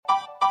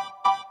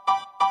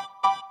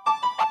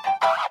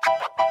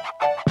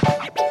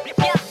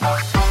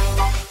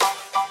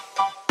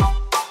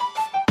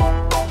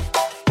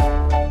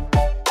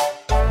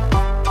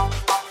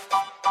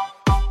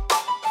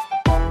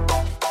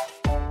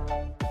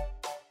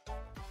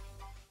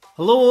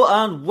Hello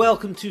and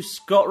welcome to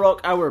Scott Rock,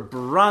 our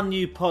brand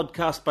new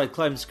podcast by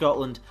Climb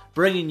Scotland,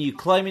 bringing you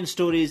climbing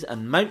stories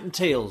and mountain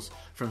tales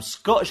from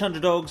Scottish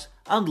underdogs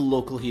and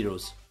local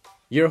heroes.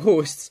 Your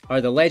hosts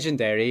are the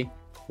legendary,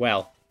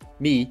 well,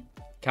 me,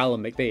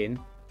 Callum McBain,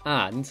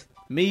 and...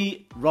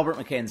 me, Robert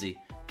Mackenzie.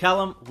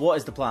 Callum, what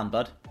is the plan,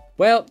 bud?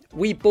 Well,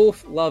 we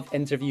both love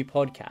interview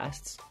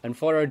podcasts, and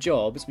for our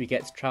jobs we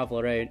get to travel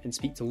around and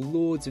speak to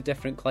loads of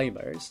different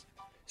climbers.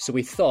 So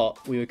we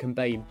thought we would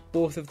combine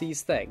both of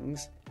these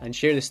things and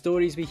share the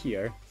stories we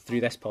hear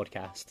through this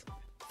podcast.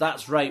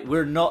 That's right,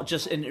 we're not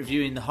just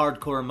interviewing the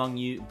hardcore among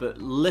you, but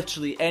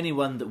literally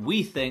anyone that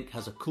we think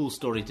has a cool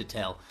story to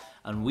tell.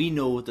 And we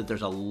know that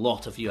there's a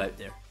lot of you out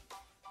there.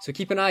 So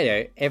keep an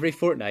eye out every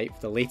fortnight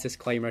for the latest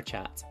climber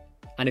chat.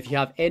 And if you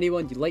have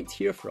anyone you'd like to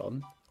hear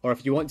from, or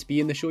if you want to be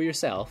in the show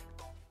yourself,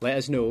 let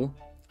us know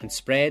and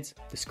spread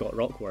the Scott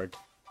Rock word.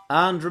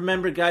 And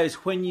remember guys,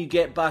 when you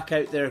get back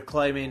out there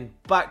climbing,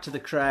 back to the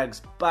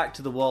crags, back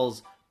to the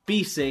walls,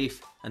 be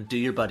safe and do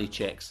your buddy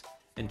checks.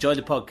 Enjoy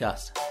the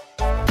podcast.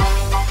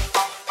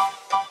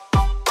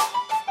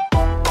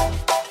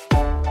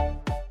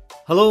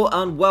 Hello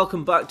and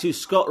welcome back to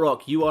Scott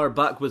Rock. You are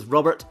back with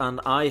Robert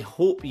and I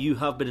hope you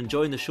have been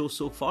enjoying the show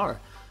so far.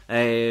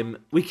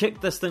 We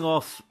kicked this thing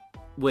off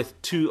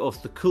with two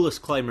of the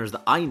coolest climbers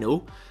that I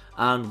know,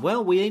 and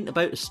well, we ain't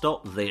about to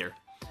stop there.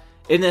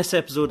 In this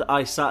episode,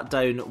 I sat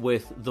down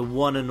with the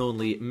one and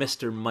only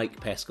Mr. Mike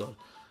Pescod.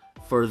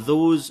 For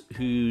those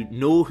who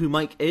know who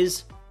Mike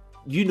is,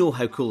 you know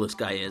how cool this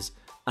guy is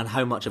and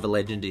how much of a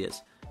legend he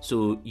is.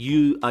 So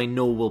you, I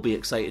know, will be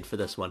excited for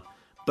this one.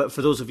 But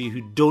for those of you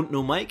who don't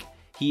know Mike,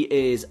 he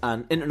is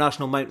an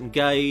international mountain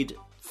guide,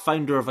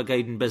 founder of a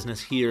guiding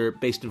business here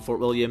based in Fort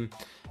William.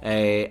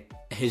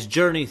 His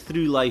journey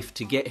through life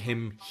to get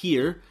him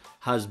here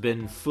has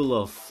been full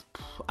of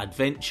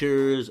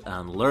adventures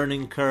and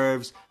learning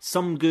curves,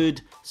 some good,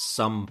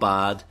 some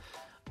bad,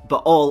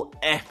 but all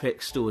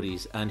epic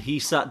stories. And he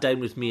sat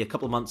down with me a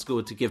couple of months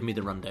ago to give me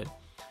the rundown.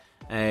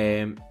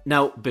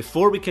 Now,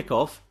 before we kick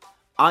off,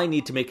 I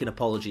need to make an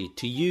apology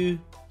to you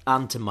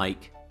and to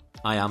Mike.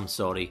 I am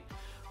sorry.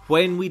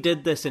 When we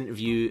did this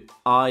interview,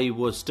 I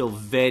was still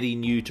very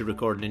new to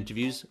recording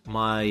interviews.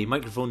 My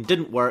microphone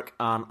didn't work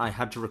and I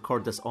had to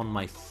record this on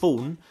my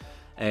phone.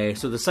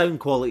 So the sound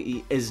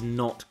quality is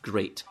not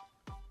great.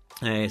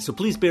 So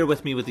please bear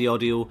with me with the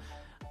audio.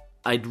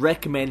 I'd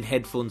recommend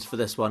headphones for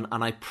this one,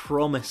 and I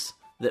promise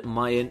that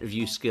my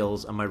interview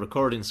skills and my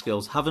recording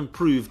skills have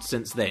improved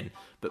since then.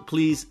 But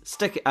please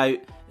stick it out,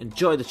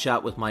 enjoy the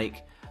chat with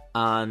Mike,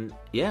 and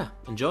yeah,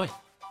 enjoy.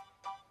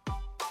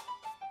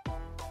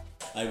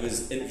 I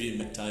was interviewing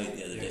Mick Tye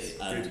the other day,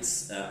 and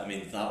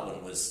that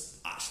one was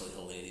actually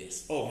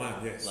hilarious. Oh man,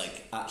 yes.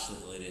 Like, actually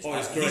hilarious. Oh,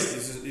 he's great.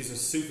 He's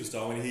a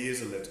superstar. I mean, he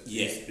is a legend.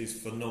 Yeah.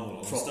 He's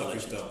phenomenal. The stuff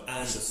he's done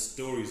and the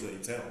stories that he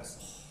tells.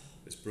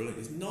 It's brilliant.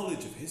 His knowledge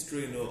of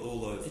history and all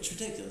those. It's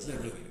ridiculous, isn't it?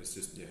 Everything. It's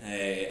just,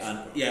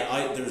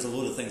 yeah. There was a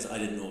load of things that I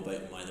didn't know about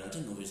him either. I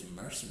didn't know he was a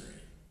mercenary.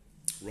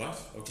 Right,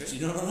 okay. Did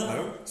you not know that?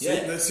 No.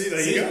 Yeah. Let's see,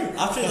 there you go.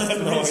 After he left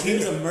the Marines, he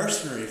was a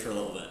mercenary for a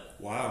little bit.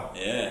 Wow.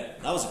 Yeah,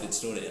 that was a good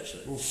story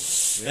actually.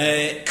 Oof,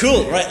 yeah.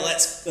 Cool, right,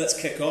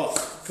 let's kick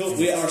off. Cool,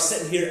 we are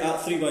sitting here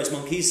at Three Wise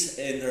Monkeys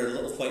in their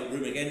little white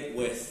room again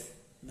with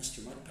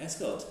Mr. Mike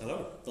Pescod.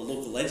 Hello. The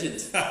local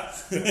legend.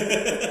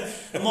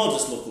 A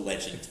modest local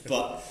legend,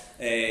 but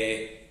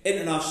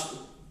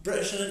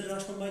British and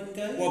international mountain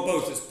guide? Well,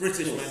 both. It's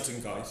British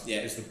Mountain Guide. Yeah.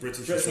 It's the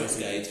British Mountain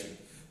Association.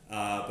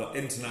 But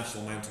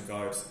International Mountain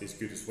Guide is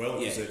good as well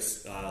because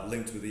it's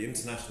linked with the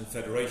International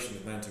Federation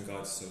of Mountain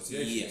Guides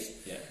Associations.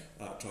 Yeah.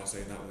 Try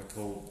saying that with a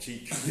cold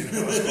cheek.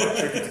 That's quite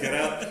tricky to get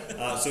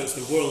out. So it's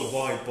the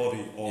worldwide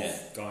body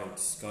of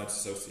guides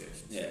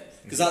associations. Yeah,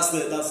 because that's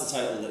the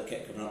title that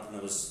kept coming up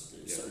when I was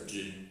sort of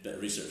doing a bit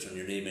of research on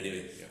your name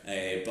anyway.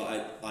 Yeah.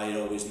 But I had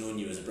always known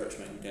you as a British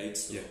mountain guide.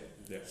 So. Yeah.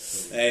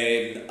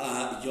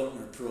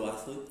 Jotner pro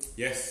athlete.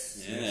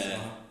 Yes. Yeah. Yes,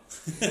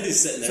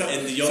 He's sitting there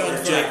in the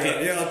Jotner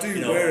jacket. Yeah, I do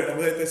wear it. I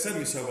mean, they send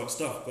me so much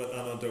stuff, but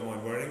I don't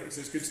mind wearing it because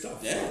it's good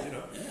stuff. Yeah, so,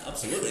 yeah,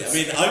 absolutely. I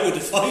mean, I would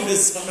if I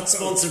was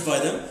sponsored by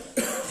them.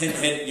 Hint,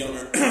 hint,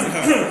 Jotner.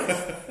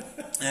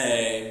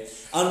 And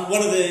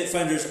one of the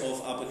founders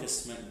of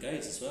Abacus Mountain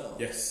Guides as well.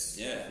 Yes.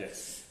 Yeah.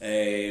 Yes.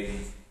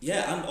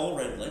 And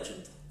all-round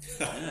legend.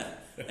 Yeah.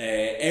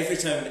 Every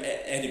time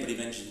anybody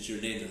mentions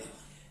your name, they're like,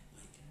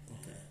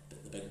 Mike,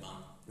 the big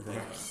man. Right.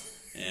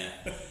 Yeah.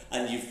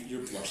 And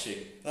you're blushing.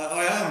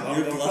 I am.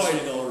 You're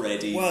blushing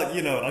already. Well,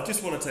 I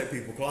just want to take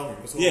people climbing.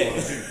 That's all I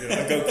want to do.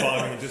 And go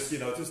climbing and just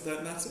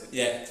that's it.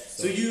 Yeah.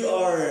 So you're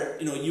a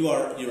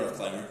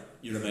climber.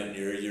 You're a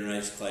mountaineer. You're a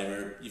nice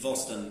climber. You've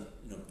also done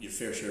your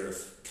fair share of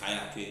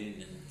kayaking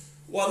and.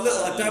 Well,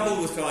 I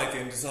dabbled with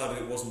kayaking and decided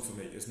it wasn't for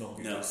me. It's not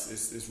good. No.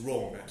 It's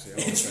wrong,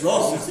 actually. It's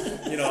wrong.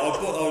 I would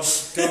go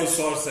as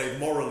far as say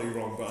morally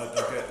wrong, but I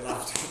get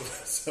laughed at.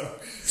 So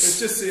it's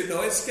just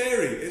it's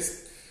scary.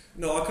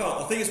 I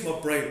can't. I think it's my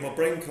brain. My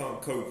brain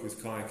can't cope with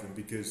kayaking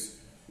because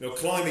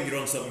climbing you're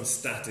on something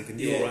static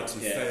and you're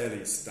actually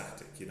fairly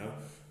static.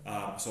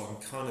 So I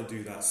can kind of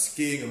do that.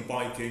 Skiing and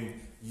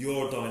biking,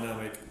 you're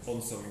dynamic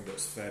on something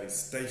that's fairly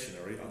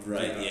stationary. I can do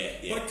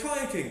that. Yeah. But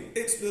kayaking,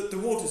 it's the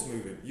water's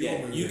moving. You're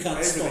moving. You can't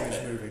Everything stop is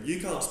it. moving. You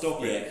can't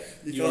stop it.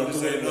 You You can't are just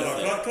say, going no,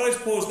 with it. can I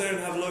just pause there and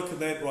have a look, and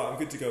then, right, I'm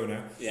good to go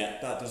now. Yeah.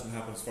 That doesn't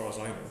happen as far as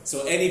I know.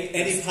 So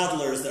any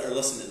paddlers that are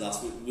listening to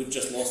this, we've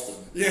just lost them.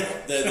 Yeah.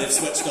 They've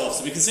switched off.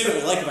 So we can say what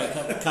we like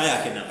about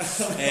kayaking now.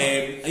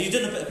 Are you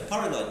doing a bit of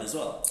paragliding as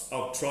well?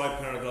 I've tried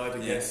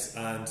paragliding, yes,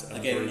 and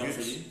Again, very not good.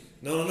 for you?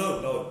 No.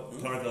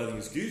 Paragliding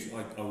is good.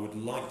 I would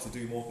like to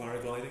do more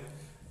paragliding,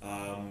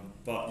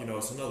 but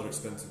it's another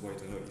expensive way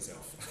to hurt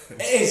yourself.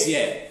 It is,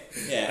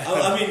 yeah.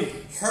 I mean,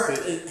 hurt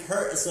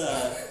is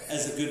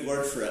a good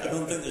word for it. I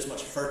don't think there's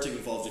much hurting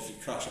involved if you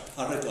crash a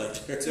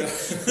paraglider.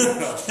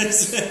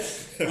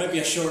 It might be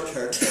a short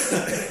hurt.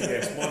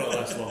 Yes, might not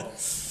last long.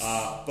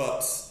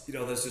 But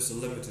there's just a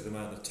limited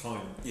amount of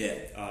time.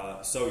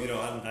 Yeah. So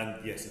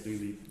and yes, I do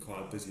lead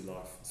quite a busy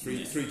life.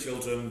 Three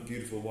children,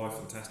 beautiful wife,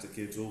 fantastic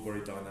kids, all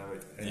very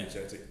dynamic,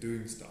 energetic,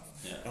 doing stuff.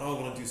 Yeah. And I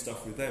want to do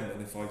stuff with them.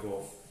 And if I go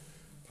off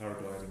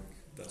paragliding,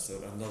 that's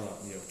another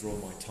draw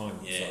my time.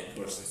 Yeah, so, of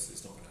course.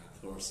 It's not going to happen.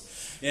 Of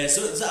course. Yeah.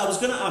 So I was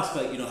going to ask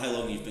about how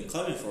long you've been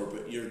climbing for,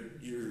 but you're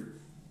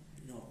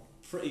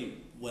pretty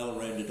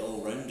well-rounded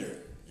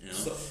all-rounder.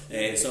 So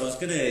I was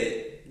going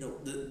to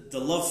the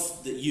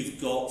love that you've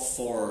got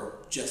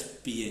for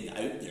just being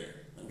out there.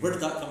 Where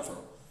did that come from?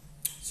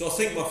 So I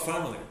think my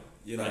family.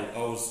 Right. I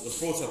was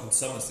brought up in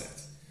Somerset.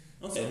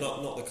 Okay. So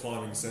not the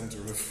climbing centre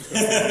of the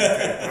UK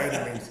by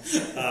any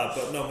means.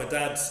 But no, my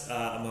dad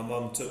and my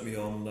mum took me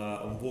on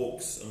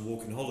walks and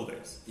walking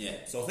holidays.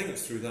 Yeah. So I think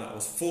it's through that. I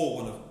was 4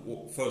 when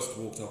I first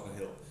walked up a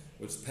hill,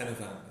 which is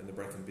Penyvan in the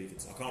Brecon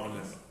Beacons. I can't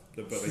remember,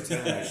 but they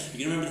tell me.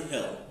 You can remember the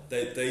hill?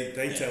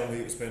 They tell me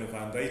it was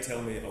Penyvan. They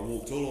tell me I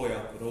walked all the way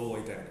up and all the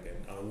way down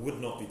again, and I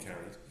would not be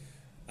carried.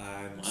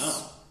 And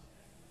wow.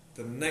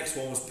 the next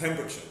one was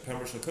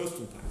Pembrokeshire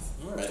Coastal Path.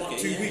 All right, it's like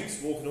 2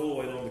 weeks walking all the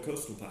way along the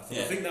coastal path.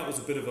 And I think that was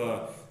a bit of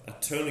a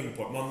turning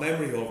point. My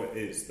memory of it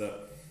is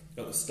that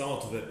at the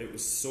start of it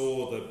was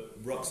sore, the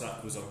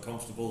rucksack was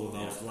uncomfortable, and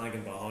I was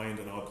lagging behind,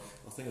 and I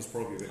think I was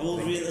probably a bit... How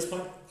old were you at this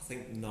point? I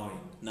think 9.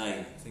 9.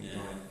 I think 9.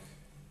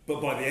 But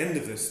by the end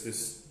of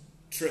this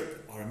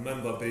trip, I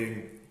remember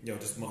being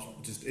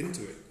just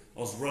into it. I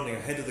was running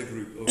ahead of the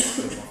group of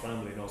my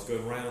family, and I was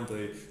going around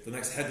the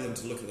next headland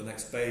to look at the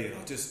next bay,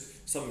 and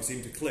something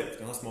seemed to click,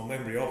 and that's my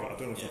memory of it. I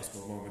don't know if that's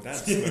my mum and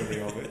dad's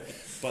memory of it,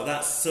 but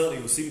that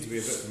certainly seemed to be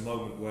a bit of a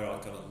moment where I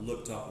kind of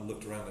looked up and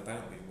looked around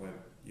about me and went,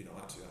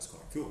 actually that's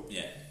quite cool.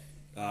 Yeah.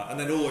 And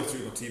then all the way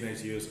through my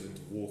teenage years, I was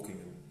into walking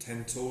and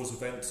 10 tours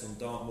events on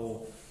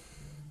Dartmoor.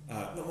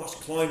 Not much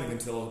climbing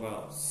until I was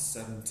about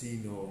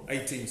 17 or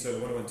 18, so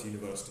when I went to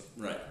university.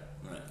 Right.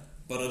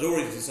 But I'd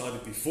already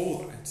decided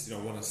before that,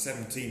 when I was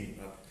 17,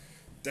 I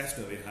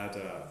definitely had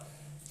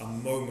a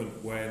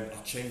moment when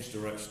I changed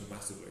direction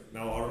massively.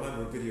 Now, I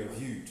remember a video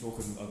of you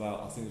talking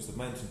about, I think it was the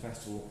Mansion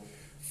Festival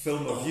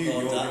film of you,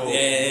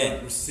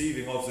 you're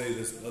receiving obviously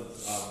this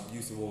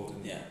youth award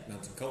in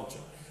Mountain Culture,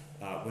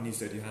 when you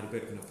said you had a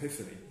bit of an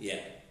epiphany. Yeah.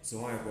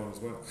 So I had one as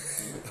well.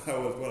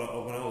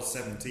 When I was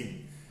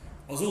 17,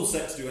 I was all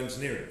set to do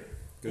engineering.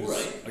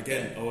 Because,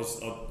 again,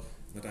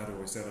 my dad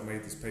always said I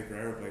made these paper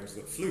aeroplanes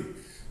that flew.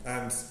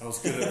 And I was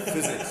good at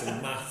physics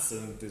and maths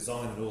and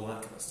design and all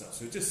that kind of stuff.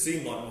 So it just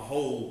seemed like my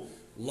whole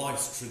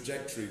life's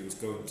trajectory was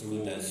going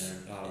towards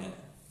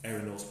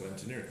aeronautical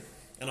engineering.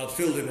 And I'd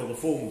filled in all the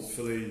forms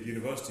for the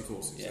university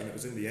courses, and it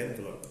was in the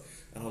envelope.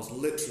 And I was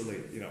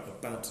literally,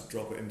 about to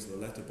drop it into the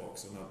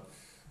letterbox, and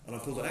I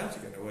pulled it out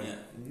again. I went,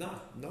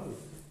 no.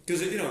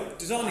 Because,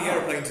 designing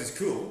aeroplanes is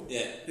cool.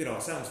 Yeah.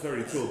 It sounds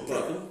very cool,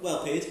 but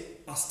well paid.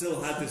 I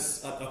still had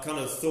this, I kind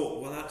of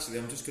thought, well, actually,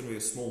 I'm just going to be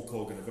a small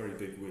cog in a very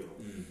big wheel.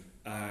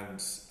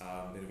 And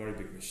in a very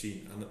big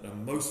machine,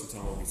 and most of the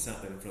time I'll be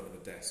sat there in front of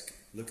a desk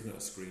looking at a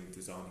screen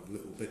designing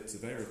little bits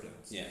of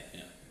aeroplanes.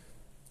 And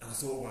I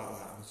thought about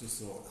that, and I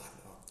just thought,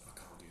 I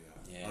can't do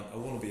that. I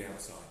want to be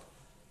outside.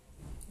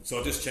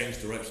 So I just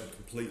changed direction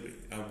completely,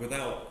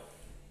 without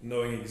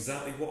knowing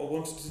exactly what I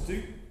wanted to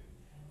do.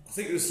 I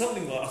think it was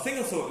something like, I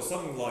thought it was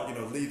something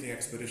like, leading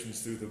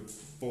expeditions through the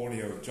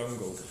Borneo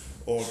jungle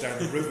or down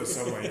the river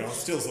somewhere. I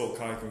still thought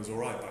kayaking was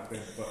alright back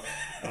then, but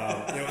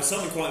it was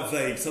something quite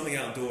vague, something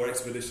outdoor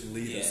expedition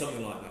leader,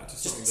 something like that.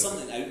 Just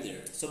something out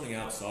there, something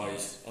outside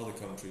other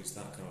countries,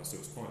 that kind of stuff.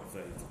 It was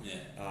quite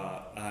vague.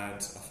 And I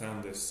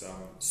found this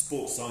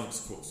sports science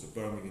course at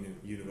Birmingham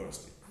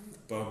University.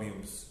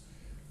 Birmingham's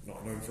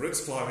not known for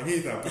its climbing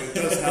either, but it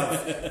does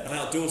have an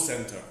outdoor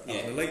centre up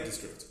in the Lake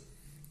District.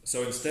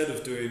 So instead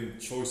of doing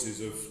choices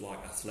of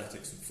like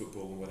athletics and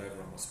football and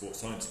whatever on my sports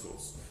science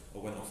course, I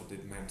went off and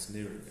did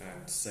mountaineering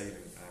and sailing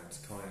and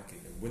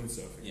kayaking and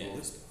windsurfing and all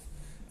this stuff.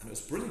 And it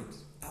was brilliant,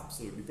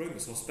 absolutely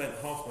brilliant. So I spent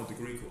half my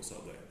degree course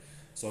up there.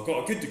 So I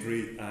got a good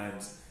degree,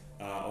 and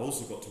I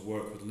also got to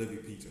work with Livy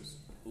Peters.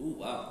 Ooh,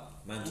 wow.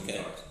 Mountain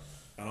guide.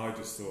 And I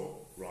just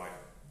thought, right,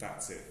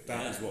 that's it.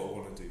 That is what I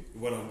want to do.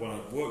 When I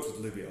worked with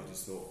Livy, I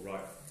just thought,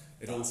 right,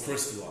 it all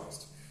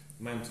crystallised.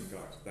 mountain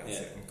guide. That's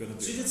it. I'm going to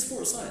do. So you did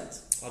sports science?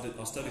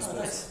 I studied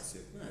sports science.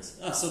 Yeah. Nice.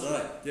 Ah, so did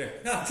I. Yeah.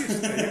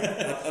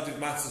 I did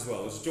maths as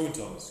well. It was a joint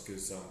honours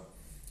because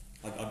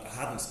I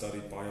hadn't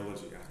studied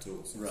biology at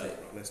all. So I thought,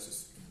 right, let's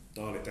just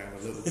dial it down a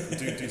little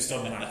bit and do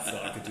some maths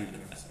that I could do.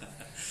 So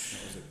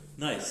that was it.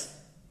 Nice.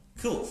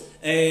 Cool.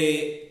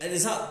 And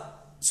is that...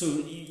 So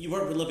you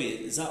worked with Libby.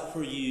 Is that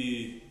where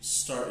you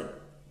started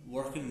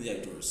working in the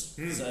outdoors?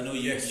 I know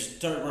you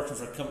started working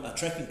for a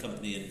trekking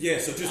company in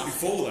so just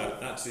before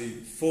that, actually,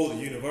 for the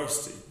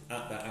university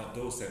at that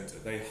outdoor centre,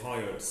 they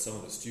hired some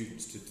of the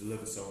students to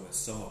deliver some of their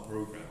summer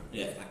programme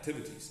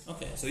activities.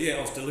 Okay. So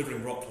I was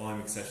delivering rock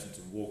climbing sessions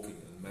and walking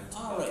and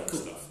mountain biking and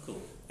stuff.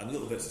 Cool. And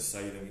little bits of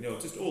sailing,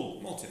 just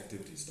all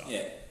multi-activity stuff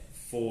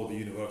for the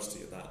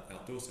university at that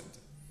outdoor centre.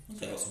 Okay.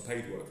 So I got some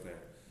paid work there.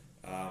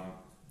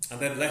 And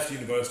then left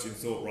university and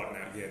thought, right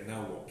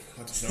now what?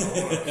 I don't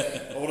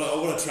know. I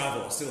want to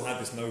travel. I still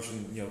had this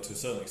notion, to a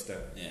certain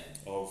extent,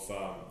 of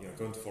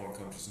going to foreign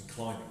countries and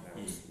climbing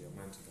now,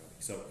 mountain biking.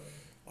 So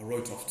I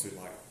wrote off to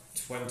like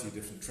 20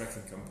 different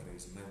trekking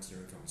companies and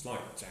mountaineering companies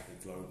like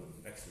Jagged Globe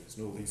and Exodus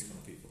and all these kind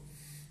of people.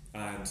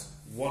 And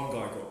one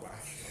guy got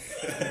back,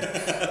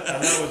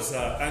 and that was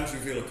Andrew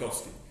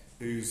Wielakowski,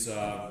 who's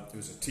a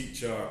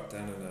teacher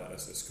down in a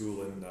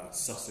school in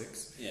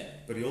Sussex. Yeah.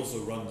 But he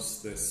also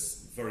runs this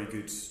very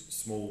good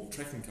small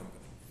trekking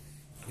company,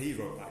 and he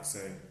wrote back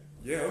saying,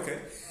 okay,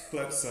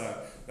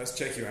 let's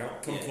check you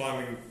out, come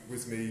climbing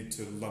with me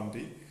to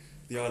Lundy,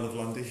 the Isle of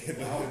Lundy in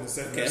the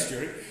Severn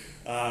Estuary.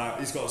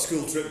 He's got a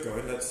school trip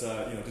going, let's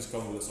just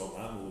come with us on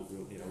that, and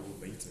we'll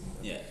meet,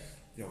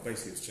 and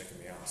basically was checking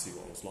me out and see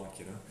what it was like,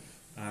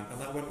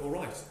 and that went all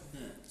right.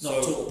 Not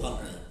a total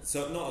punter.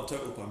 So not a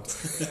total punter.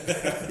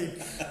 He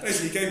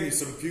basically gave me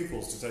some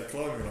pupils to take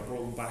climbing, and I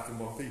brought them back in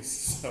one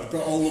piece. So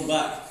brought all them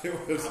back.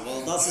 It was,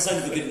 well, that's the sign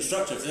of a good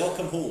instructor. If they all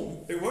come home,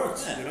 it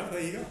works. There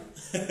you go.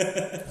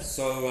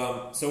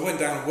 So I went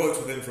down and worked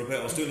with him for a bit.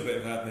 I was doing a bit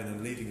of admin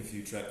and leading a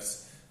few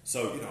treks.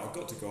 So I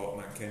got to go up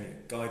Mount Kenya,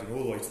 guiding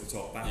all the way to the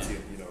top,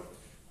 Batian.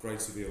 Great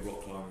severe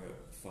rock climbing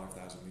at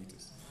 5,000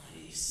 metres.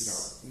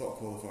 Not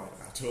qualified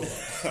at all.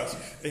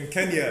 In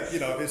Kenya,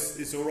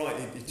 it's all right.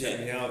 He checked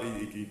me out.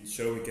 He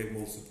showed me, gave me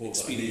all the support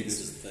that I needed.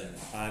 Is the thing.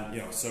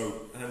 And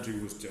so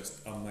Andrew was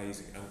just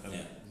amazing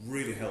and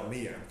really helped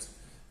me out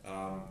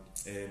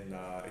in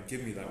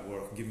giving me that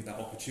work and giving me that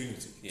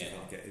opportunity to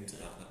kind of get into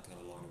that kind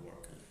of line of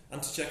work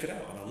and to check it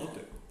out. And I loved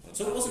it.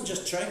 So it wasn't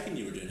just trekking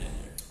you were doing in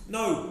there?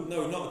 No,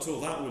 not at all.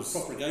 That was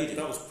proper guiding.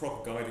 That was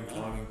proper guiding,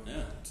 climbing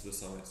to the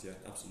summits. Yeah,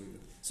 absolutely.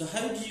 So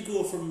how did you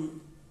go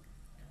from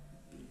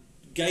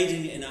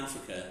guiding in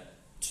Africa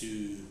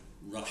to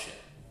Russia?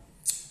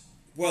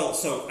 Well,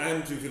 so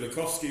Andrew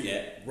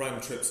Wielakowski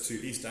ran trips to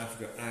East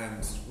Africa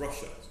and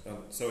Russia.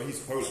 So he's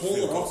Polish.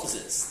 Polar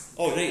opposites.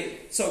 Oh,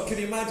 great. So can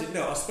you imagine?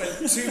 No, I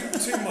spent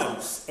 2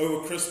 months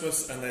over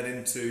Christmas and then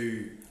it's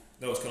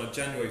kind of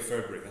January,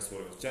 February, that's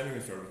what it was. January,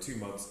 February, 2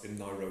 months in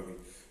Nairobi,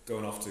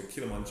 going off to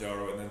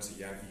Kilimanjaro and then to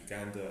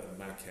Uganda and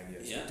Mount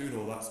Kenya. So doing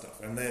all that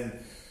stuff. And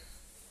then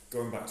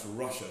going back to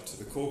Russia, to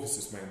the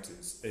Caucasus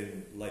Mountains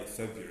in late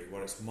February,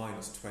 where it's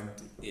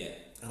 -20. Yeah.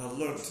 And I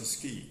learnt to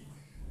ski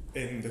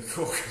in the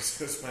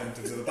Caucasus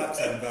Mountains of the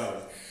Batan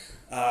Valley.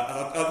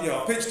 And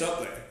I pitched up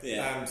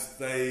there, and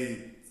they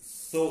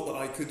thought that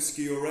I could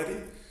ski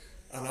already,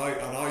 and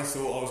I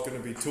thought I was going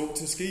to be taught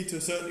to ski to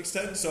a certain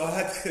extent. So I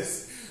had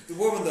the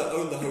woman that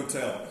owned the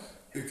hotel,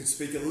 who could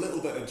speak a little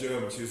bit of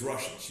German. She was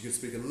Russian. She could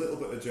speak a little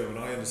bit of German.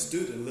 I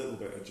understood a little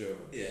bit of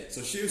German. Yeah.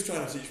 So she was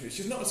trying to teach me.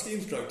 She's not a ski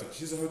instructor.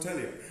 She's a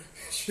hotelier.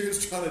 She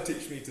was trying to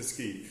teach me to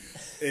ski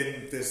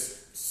in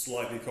this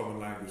slightly common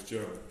language,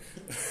 German.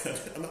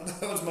 And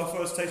that was my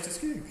first taste of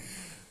skiing.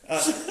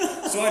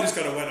 So I just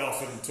kind of went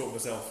off and taught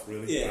myself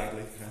really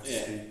badly how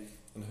to ski.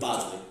 And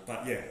badly?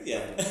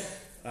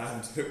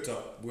 And hooked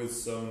up with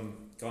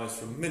some guys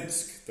from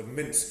Minsk, the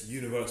Minsk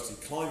University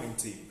climbing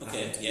team.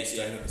 Okay,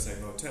 staying at the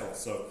same hotel.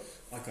 So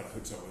I kind of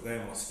hooked up with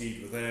them, I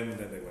skied with them, and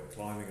then they went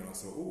climbing, and I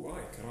thought, oh,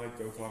 right, can I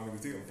go climbing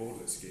with you? I'm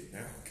bored of skiing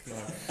now. Can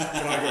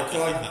I go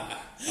climbing?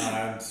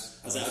 And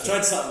I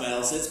tried something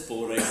else, it's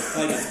boring,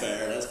 climbing's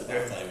better, let's go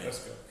back climbing. Let's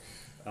go.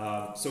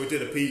 So we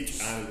did a peak,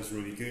 and it was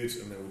really good,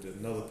 and then we did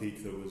another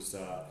peak that was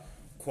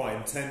quite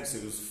intense.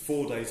 It was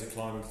 4 days of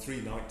climbing,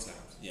 3 nights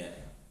out. Yeah.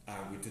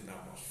 And we didn't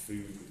have much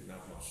food, we didn't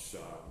have much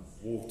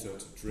water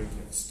to drink,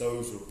 and the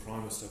stoves were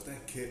primer stuff.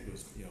 Their kit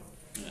was,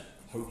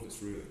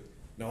 hopeless, really.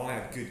 Now, I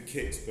had good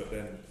kit, but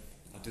then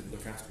I didn't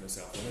look after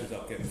myself. I ended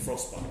up getting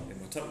frostbite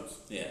in my toes.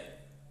 Yeah.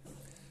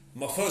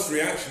 My first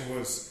reaction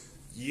was,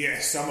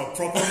 yes, I'm a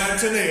proper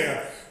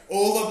mountaineer.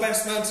 All the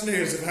best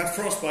mountaineers have had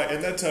frostbite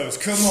in their toes.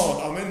 Come on,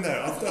 I'm in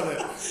there. I've done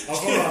it. I've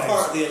arrived.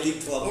 Part of the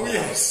elite club. Oh,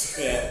 yes.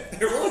 Yeah.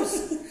 It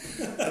was.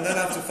 And then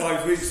after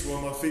 5 weeks,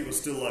 when my feet were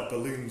still like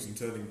balloons and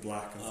turning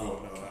black, I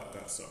thought, no,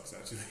 that sucks,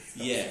 actually.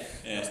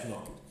 That's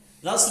not good.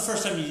 That's the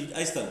first time you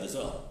ice climbed as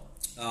well?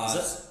 Is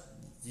it?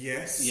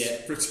 Yes,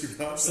 pretty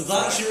much. So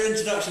that's your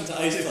introduction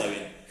to ice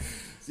climbing?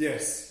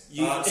 Yes.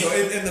 So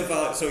in the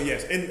valley,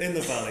 in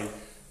the valley,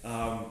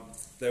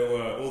 there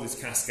were all these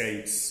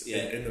cascades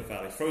Yeah. in the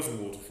valley,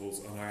 frozen waterfalls,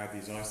 and I had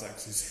these ice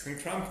axes and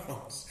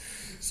crampons.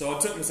 So I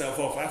took myself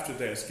off after a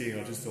day of skiing.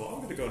 I just thought, I'm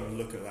going to go and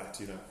look at that,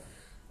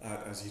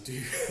 as you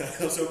do.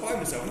 So by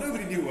myself,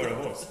 nobody knew where I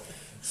was.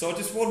 So I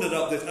just wandered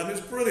up this, and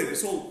it's brilliant.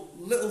 It's all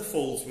little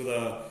falls with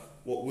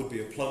what would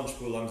be a plunge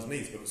pool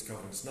underneath, but it's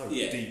covered in snow,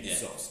 deep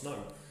soft snow.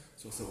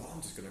 So I thought, well,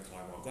 I'm just going to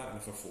climb up that, and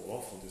if I fall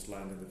off, I'll just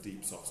land in the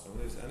deep soft snow,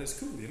 and it's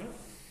cool,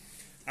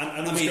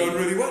 And it was going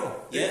really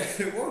well. Yeah,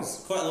 it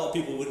was. Quite a lot of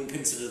people wouldn't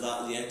consider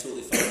that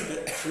totally fine,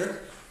 but sure.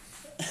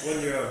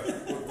 When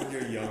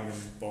you're young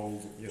and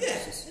bold,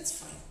 it's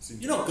fine.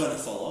 You're not going to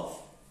fall off.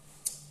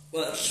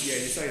 Well, yeah,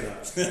 you say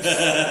that.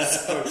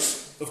 So,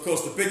 of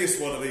course, the biggest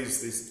one of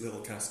these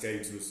little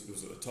cascades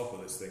was at the top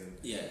of this thing.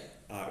 Yeah.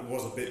 It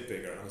was a bit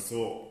bigger, and I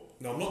thought,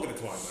 no, I'm not going to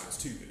climb that, it's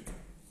too big.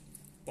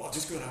 But I'll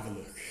just go and have a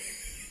look.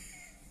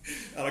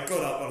 And I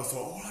got up and I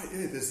thought, all right,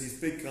 there's these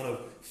big kind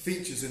of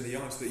features in the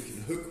ice that you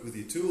can hook with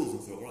your tools.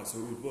 And I thought, right, so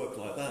it would work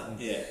like that.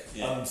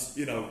 And,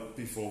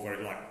 before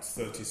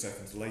 30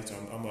 seconds later,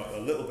 I'm a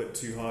little bit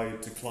too high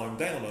to climb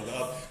down.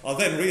 I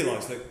then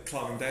realised that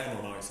climbing down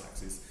on ice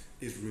axes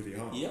is really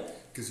hard.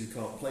 Yep. Because you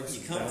can't place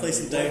it down. You can't place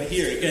it down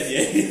here, can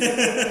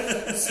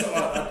you? So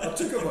I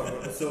took a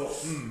moment and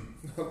thought,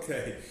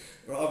 okay,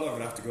 well, I'm going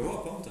to have to go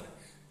up, aren't I?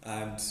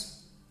 And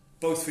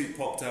both feet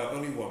popped out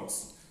only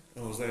once. I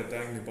was there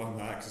dangling by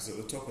my axes at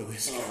the top of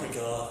this. Oh my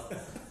god!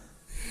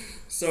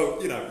 So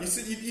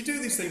you do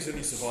these things and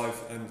you survive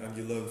and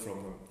you learn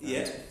from them.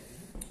 Yeah.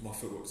 My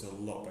footwork's a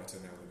lot better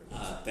now than it was.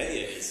 I bet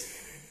it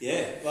is.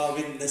 Yeah. Well,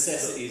 I mean,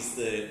 necessity is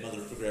the mother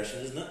of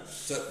progression, isn't it?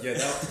 So yeah,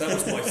 that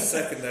was my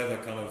second ever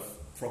kind of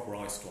proper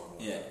ice climb.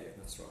 Yeah,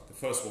 that's right. The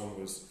first one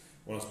was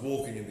when I was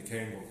walking in the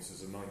Cairngorms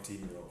as a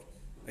 18-year-old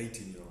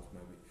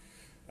maybe,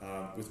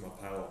 with my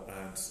pal,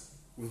 and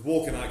with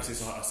walking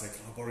axes, I said,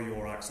 can I borrow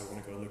your axe? I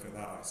want to go look at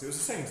that axe. It was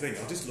the same thing.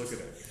 I'll just look at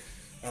it.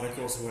 And of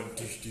course I went,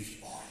 dish, dish.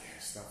 Oh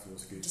yes, that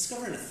feels good.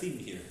 Discovering a theme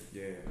here.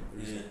 Yeah,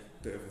 there is a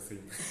bit of a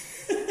theme.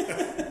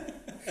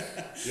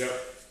 Yeah.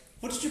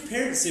 What did your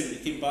parents say when you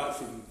came back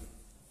from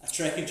a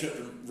trekking trip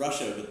to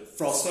Russia with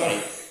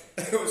frostbite?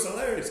 It was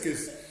hilarious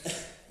because,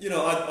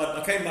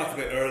 I came back a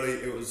bit early.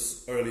 It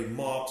was early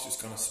March. It was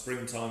kind of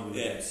springtime. We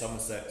lived in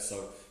Somerset.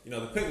 So, they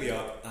picked me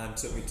up and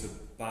took me to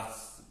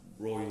Bath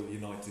Royal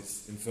United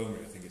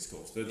Infirmary, I think it's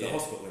called. The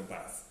hospital in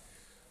Bath.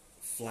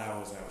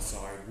 Flowers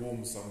outside,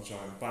 warm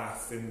sunshine,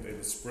 Bath in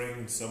the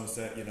spring,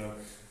 Somerset, And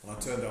I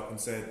turned up and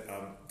said,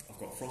 I've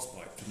got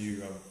frostbite. Can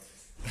you...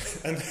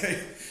 and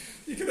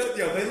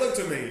they looked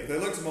at me. They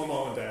looked at my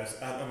mum and dad,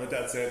 and my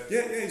dad said,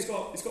 "Yeah, he's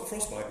got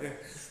frostbite." Yeah,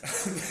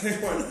 and they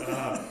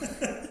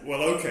went,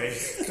 "Well, okay."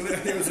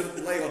 It was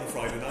late on a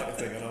Friday night, I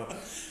think, and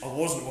I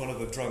wasn't one of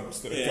the drunks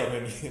that had come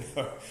in.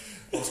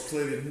 I was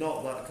clearly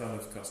not that kind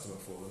of customer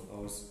for them. I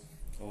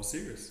was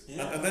serious,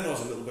 and then I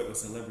was a little bit of a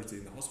celebrity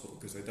in the hospital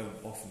because they don't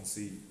often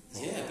see.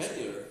 Yeah, I bet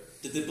you were.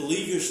 Did they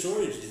believe your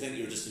story? Or did you think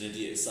you were just an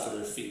idiot sat at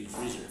their feet in the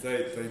freezer?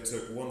 They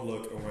took one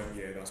look and went,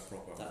 "Yeah, that's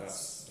proper.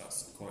 That's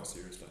quite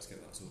serious. Let's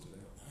get that sorted out."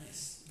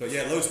 Nice. But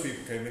yeah, loads of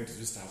people came in to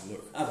just have a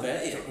look. I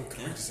bet you. Oh,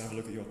 can I just have a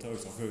look at your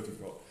toes? I've heard you've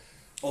got...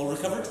 All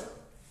recovered?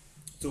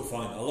 Still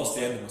fine. I lost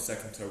the end of my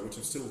second toe, which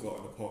I've still got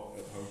in a pot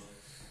at home.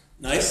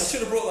 Nice. I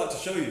should have brought that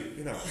to show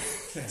you,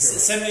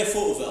 Send me a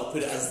photo of it. I'll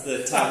put it as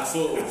the tag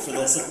photo for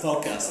this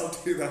podcast.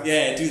 I'll do that.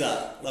 Yeah, do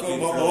that. My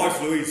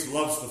wife Louise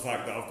loves the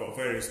fact that I've got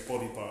various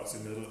body parts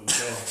in the little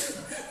jar.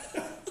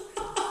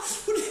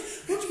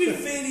 What do you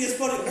mean various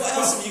body? What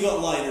else have you got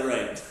lying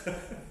around?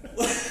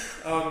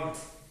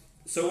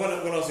 So when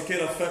I was a kid,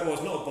 it's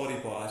not a body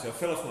part actually. I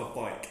fell off my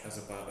bike as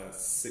about a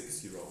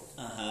 6-year-old,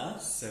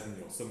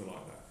 7-year-old, something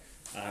like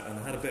that, and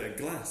I had a bit of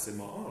glass in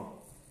my arm.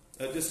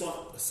 Just like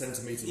a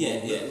centimetre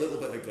long, a little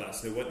bit of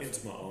glass. It went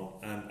into my arm,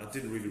 and I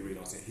didn't really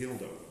realise it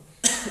healed over.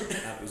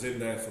 And it was in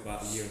there for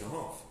about a year and a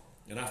half.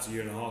 And after a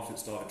year and a half, it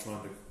started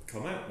trying to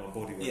come out. My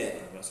body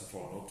went, that's a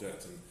foreign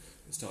object, and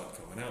it started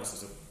coming out.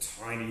 So it's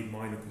a tiny,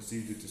 minor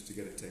procedure just to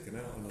get it taken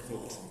out. And I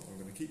thought, I'm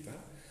going to keep that.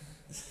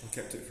 I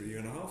kept it for a year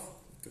and a half.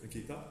 Going to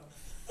keep that.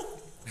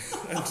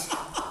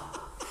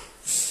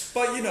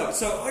 But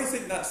so I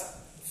think that's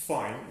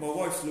fine. My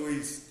wife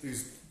Louise,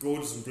 who's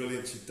gorgeous and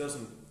brilliant, she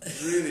doesn't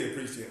really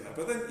appreciate that.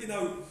 But then,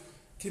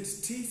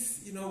 kids'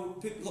 teeth,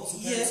 lots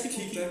of parents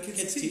keep their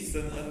kids' teeth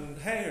and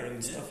hair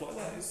and stuff like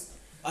that.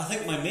 I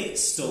think my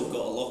mate's still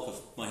got a lock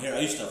of my hair. I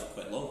used to have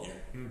quite long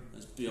hair.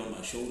 It's beyond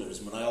my shoulders.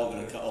 And when I all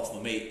got it cut off,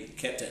 my mate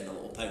kept it in a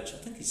little pouch. I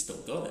think he's still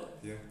got it.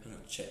 Yeah. I'm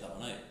going to check that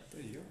one out.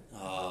 There you go.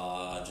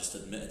 I just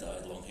admitted that I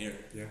had long hair.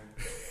 Yeah.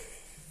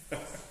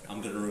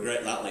 I'm going to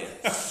regret that later.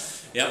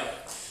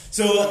 Yep.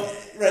 So,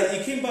 right,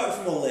 you came back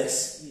from all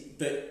this,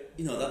 but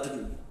that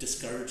didn't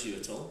discourage you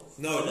at all.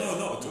 No, not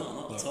at all. No,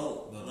 not at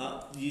all.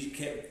 No. You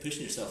kept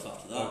pushing yourself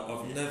after that.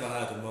 I've never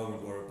had a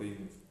moment where I've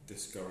been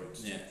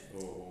discouraged. Yeah.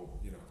 Or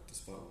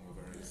despite all my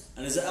various.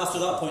 And is it after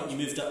that point you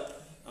moved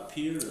up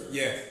here? Or?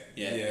 Yeah.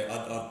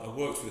 I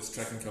worked for this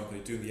trekking company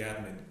doing the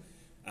admin,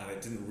 and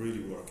it didn't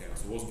really work out.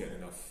 So I wasn't getting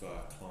enough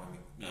climbing,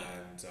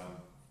 and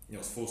I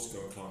was forced to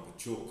go and climb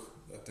the chalk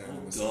down in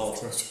the God.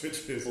 south coast,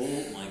 which is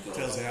Oh my God.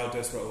 tells you how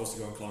desperate I was to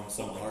go and climb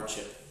Some something.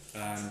 hardship.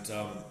 And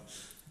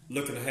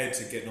looking ahead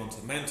to getting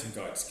onto the mountain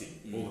guide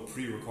scheme, all the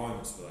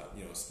pre-requirements for that,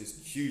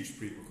 it's huge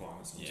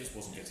pre-requirements, and I just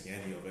wasn't getting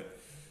any of it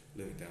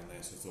living down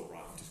there, so I thought,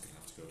 right, I'm just going to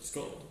have to go to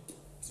Scotland.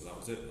 So that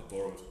was it. I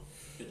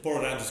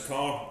borrowed Andrew's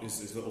car,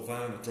 his little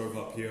van. I drove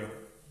up here.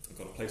 I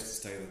got a place to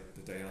stay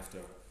the day after.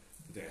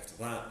 The day after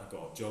that, I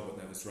got a job at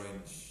Nevis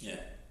Range. Yeah.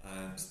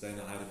 And then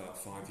I had about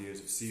 5 years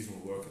of seasonal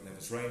work at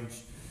Nevis Range.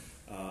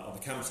 On the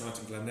campsite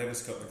in Glen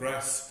Nevis, cutting the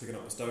grass, picking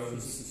up the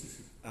stones,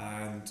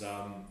 and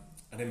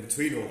in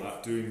between all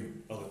that,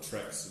 doing other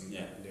treks and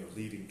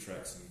leading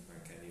treks and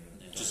Mount Kenyon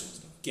and just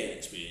stuff. get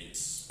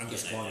experience. And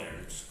just getting out climbing.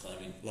 there, just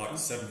climbing. Like a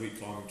 7-week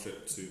climbing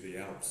trip to the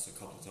Alps a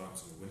couple of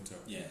times in the winter.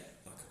 Yeah.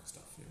 That kind of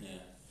stuff. Yeah. Yeah.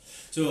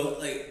 So,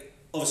 like,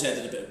 obviously, I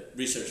did a bit of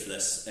research for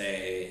this.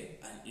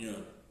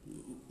 And,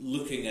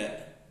 looking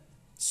at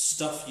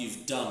stuff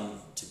you've done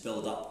to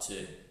build up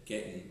to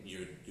getting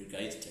your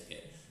guide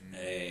ticket.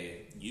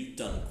 You've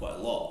done quite a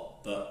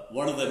lot, but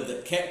one of them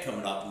that kept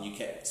coming up and you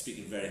kept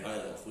speaking very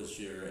highly of was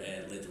your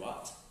Les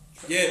Droits.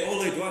 Yeah, all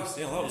Les Droits.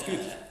 Yeah, that was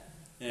good.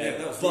 Yeah,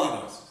 that was really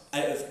nice.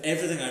 Out of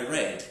everything I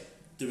read,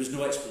 there was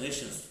no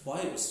explanation of why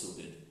it was so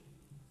good.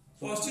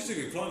 Well, it's just a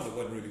good climb that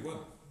went really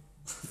well.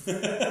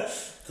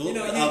 Cool.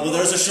 Well,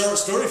 there's a short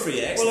story for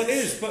you. Well, it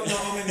is, but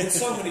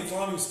so many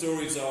climbing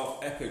stories are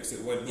epics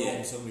that went wrong.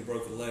 Yeah. Somebody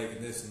broke a leg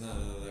and this and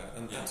that.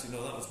 And actually,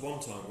 no, that was one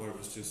time where it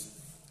was just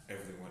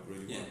everything went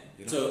really well.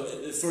 You know? So,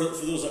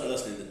 for those that are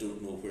listening that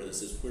don't know where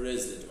this is, where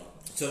is Les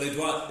Droits? So Les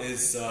Droits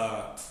is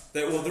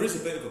there is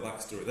a bit of a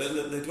backstory.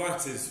 Les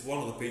Droits is one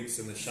of the peaks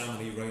in the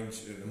Chamonix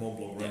range, in the Mont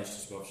Blanc range,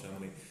 just above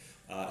Chamonix.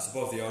 It's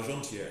above the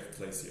Argentière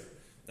glacier.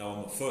 Now,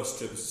 on my first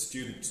trip as a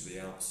student to the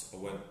Alps, I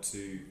went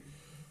to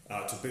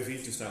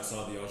Bivy, just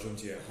outside the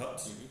Argentière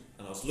hut,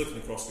 and I was looking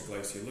across the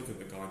glacier, looking at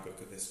the guidebook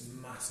at this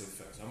massive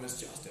face. I mean, it's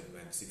just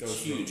immense. It goes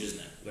huge, from,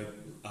 isn't it?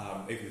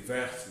 Aigle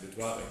Vert, Les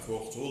Droits, Les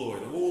Courtes, all the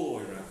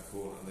way around the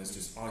corner, and there's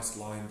just ice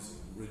lines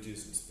and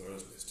ridges and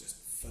spurs. It's just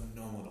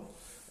phenomenal.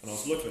 And I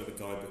was looking at the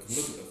guidebook and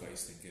looking at the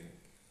face, thinking,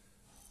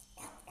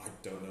 I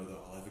don't know that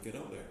I'll ever get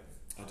up there.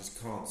 I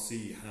just can't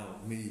see how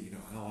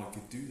I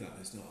could do that.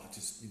 It's not. I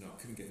just,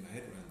 I couldn't get my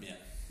head around it.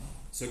 Yeah.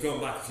 So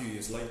going back a few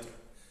years later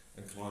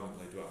and climbing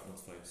Les Droits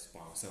North Face by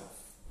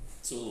myself,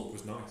 So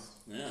was nice.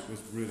 yeah, It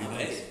was really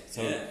Okay. nice.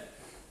 So,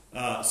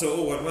 yeah. so it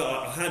all went well.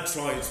 I had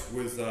tried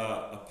with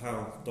a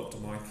pal, Dr.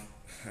 Mike,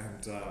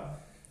 and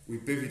we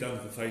bivvied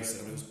under the face,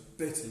 and it was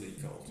bitterly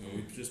cold. And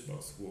we just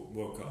both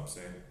woke up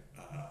saying,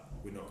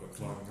 "We're not going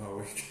climbing, are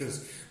we?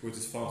 Because we're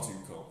just far too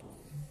cold."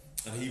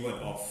 And he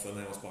went off, and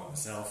then I was by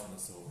myself, and I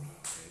thought, right,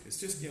 okay. It's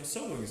just,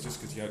 soloing is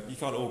just because you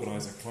can't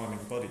organise a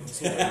climbing buddy.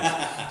 It's all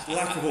it's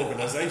lack of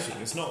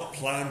organisation. It's not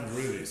planned,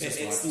 really. It's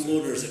just the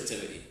loader's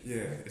activity.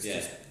 Yeah, it's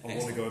just, I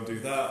want to go and do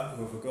that.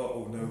 Who have I got?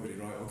 Oh, nobody,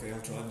 right, okay, I'll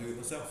try and do it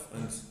myself.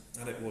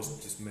 And it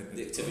was just meant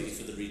The activity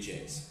for the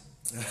rejects.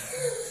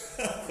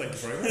 Thank you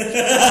very much.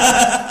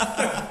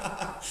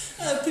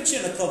 I put you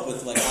in a club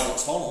with like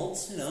Alex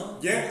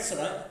Honnold, Yeah. That's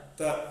alright.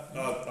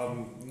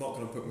 I'm not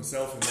going to put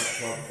myself in that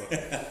club, but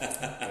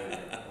there you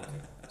go. Okay.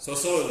 So I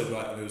saw it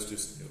and it was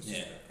just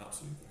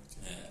absolutely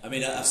great. Yeah. I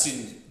mean, I've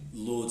seen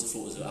loads of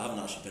photos of it. I haven't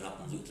actually been up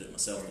and looked at it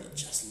myself, and it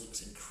just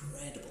looks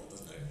incredible,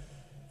 doesn't it?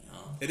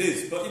 It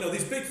is, but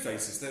these big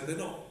faces, they're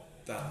not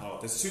that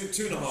hard. There's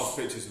 2.5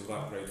 pictures of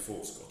about grade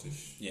 4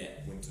 Scottish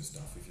winter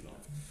stuff, if you like.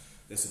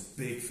 There's some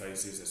big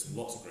faces, there's some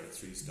lots of grade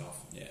 3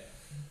 stuff. Yeah.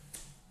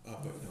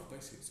 But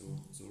basically it's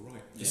all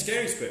right. The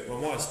scariest bit,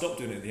 why I stopped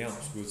doing it in the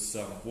Alps, was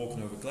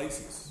walking over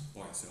glaciers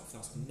by yourself.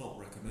 That's not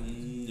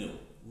recommended. No.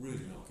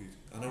 Really not good.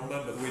 And I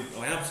remember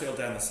I abseiled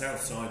down the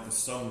south side. The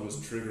sun was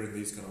triggering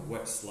these kind of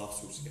wet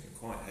sloughs, which was getting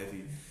quite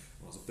heavy.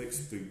 I was a bit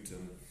spooked,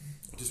 and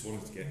I just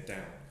wanted to get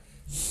down.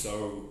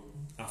 So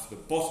after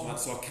the bottom,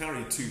 so I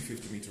carried 2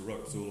 50-metre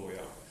ropes all the way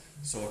up,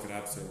 so I could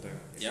abseil down.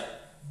 Yeah.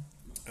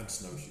 And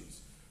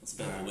snowshoes. That's a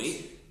bit of a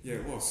weight. Yeah,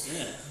 it was.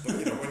 Yeah. But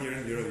when you're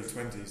in your early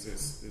 20s,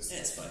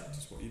 it's fine.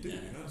 Just what you do.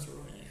 It's all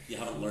right. Yeah. You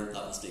haven't learned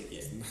that mistake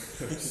yet.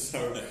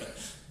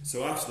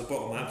 So after the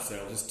bottom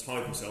abseil, I just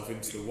tied myself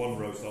into the one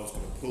rope that I was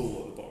going to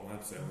pull at the bottom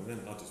abseil, and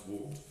then I just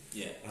walked.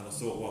 Yeah. And I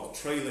thought, well,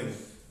 trailing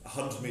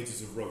 100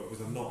 metres of rope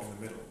with a knot in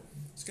the middle,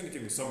 it's going to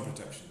give me some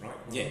protection, right?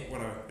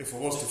 If I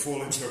was to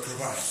fall into a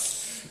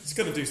crevasse, it's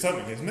going to do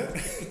something, isn't it?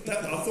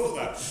 I thought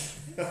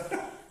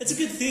that. It's a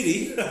good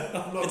theory.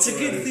 It's a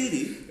good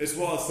theory. It's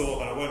what I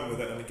thought, and I went with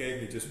it, and it gave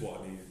me just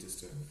what I needed just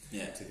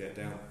to get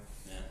down.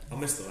 Yeah. I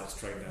missed the last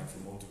train down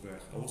from Montauban.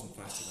 I wasn't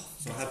fast enough,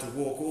 so I had to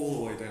walk all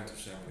the way down to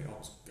Chamonix. I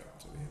was going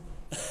to the end.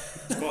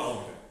 It's quite a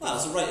long day. Well,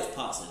 it's a rite of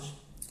passage.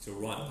 It's a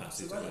rite of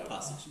passage. It's a rite of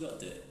passage. You've got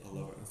to do it. I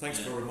love it. And thanks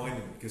for reminding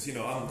me, because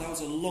that was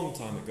a long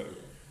time ago.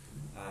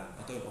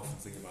 I don't often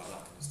think about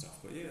that kind of stuff,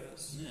 but that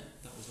was it.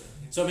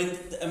 Yeah. So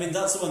I mean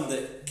that's the one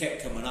that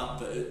kept coming up.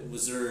 But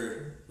was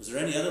there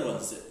any other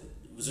ones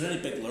was there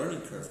any big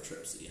learning curve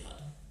trips that you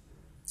had?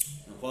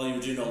 And while you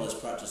were doing all this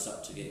practice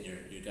up to getting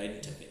your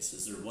guiding tickets,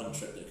 is there one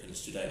trip that kind of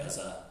stood out as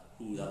that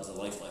was a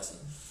life lesson?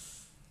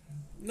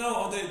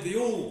 No,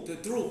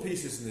 they're all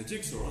pieces in the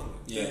jigsaw,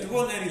 aren't they? Yeah. There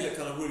weren't any that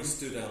kind of really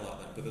stood out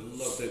like that, but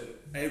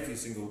every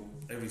single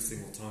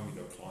time you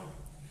go climbing,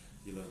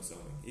 you learn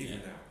something. Even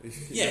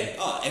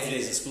now. Every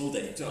day's a school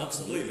day.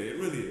 Absolutely, it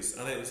really is,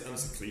 and it's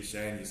a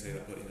cliche, and you say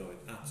that, but it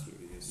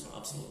absolutely is. Oh,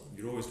 absolutely.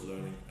 You're always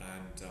learning,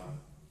 and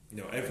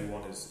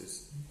everyone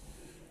is.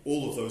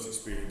 All of those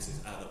experiences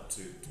add up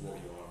to what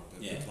you are,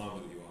 the climber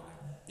that you are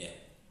now. Yeah,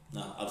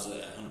 no,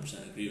 absolutely, I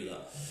 100% agree with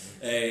that.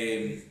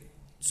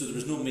 So there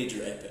was no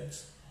major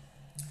epics.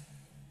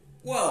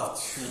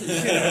 Well,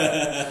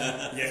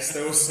 yes,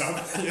 there was some,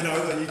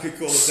 that you could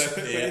call it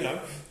epic,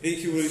 but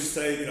equally to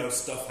say,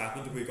 stuff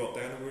happened and we got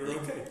down and we were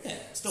okay. Yeah,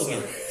 still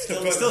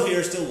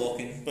here, still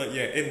walking. But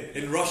yeah,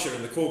 in Russia,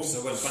 in the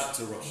Caucasus, I went back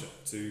to Russia,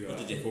 to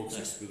the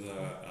Caucasus with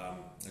a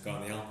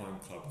guy in the Alpine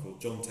Club called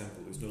John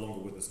Temple, who's no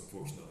longer with us,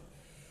 unfortunately.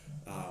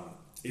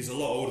 He's a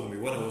lot older than me.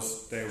 When I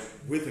was there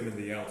with him in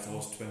the Alps, I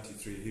was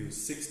 23, he was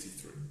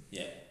 63.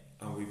 Yeah.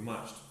 And we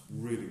matched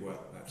really well,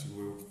 actually.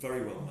 We were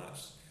very well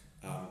matched.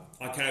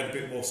 I carried a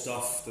bit more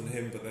stuff than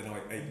him, but then I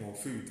ate more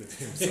food than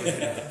him, so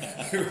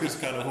it was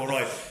kind of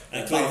alright.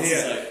 And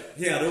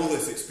he had all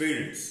this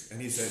experience,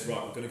 and he said,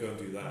 right, we're going to go and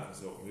do that. I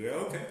thought, yeah,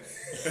 okay,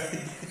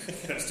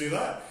 let's do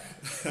that.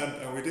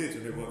 And we did,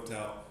 and it worked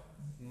out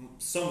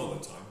some of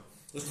the time.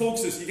 The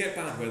Caucasus, you get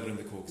bad weather in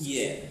the Caucasus.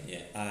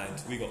 Yeah.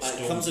 And we got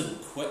storms. It comes in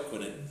quick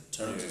when it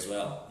turns as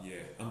well. Yeah,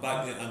 and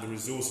back then, and the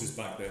resources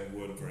back then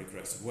weren't very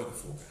aggressive weather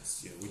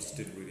forecasts. We just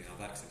didn't really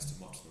have access to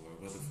much in the way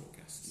of weather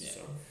forecasts. Yeah.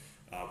 So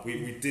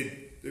we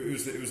did. It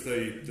was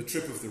the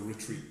trip of the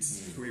retreat.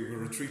 We were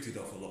retreated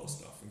off a lot of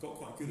stuff and got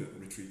quite good at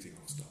retreating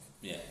off stuff.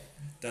 Yeah.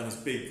 Down these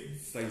big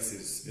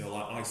faces,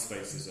 like ice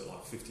faces at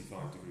like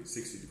 55 degrees,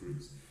 60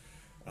 degrees.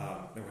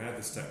 And we had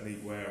this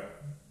technique where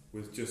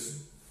with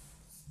just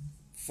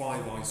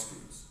 5 ice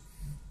screws,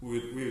 we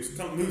would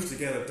kind of move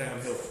together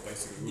downhill,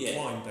 basically. We would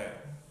climb down,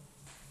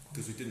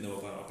 because we didn't know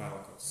about our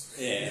Balakhovs.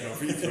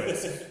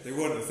 V-threads. They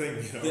weren't a thing,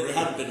 They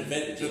hadn't been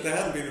invented. They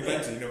hadn't been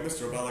invented.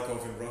 Mr.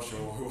 Balakov in Russia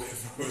or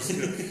whoever was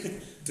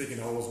digging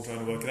holes and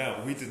trying to work it out,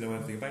 but we didn't know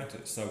anything about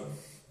it. So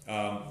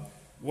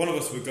one of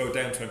us would go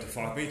down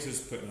 25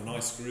 metres, put in an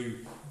ice screw,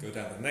 go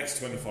down the next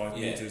 25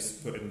 metres,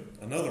 put in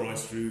another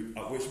ice screw,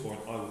 at which point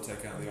I would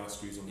take out the ice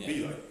screws on the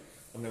belay.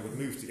 And they would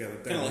move together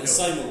downhill. Kind of like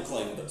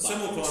simul-climb, but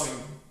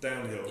simul-climbing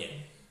downhill. Yeah.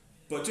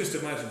 But just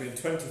imagine being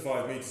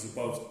 25 metres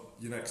above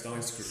your next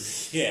ice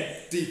screw. Yeah.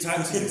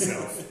 Detaching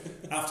yourself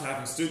after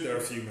having stood there a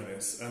few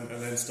minutes and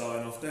then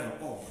starting off down.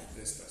 Oh my,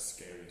 that's the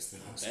scariest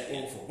thing. It's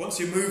awful. Once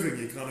you're moving,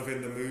 you're kind of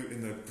in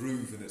the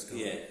groove, and it's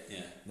kind of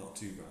not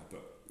too bad.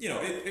 But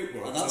it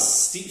works. And that's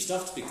steep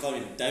stuff to be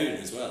climbing down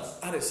as well.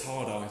 And it's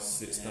hard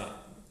ice. It's that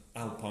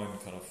alpine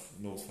kind of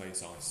North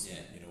Face ice.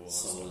 Yeah. All that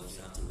solid. stuff.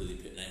 You have to really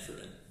put an effort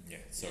in.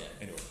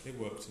 Anyway, it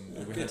worked,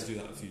 and we had to do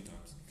that a few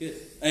times. Good.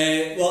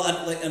 Well,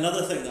 and like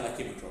another thing that I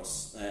came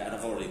across, and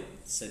I've already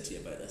said to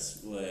you about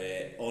this,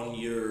 on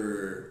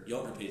your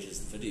Yachtner page is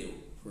the video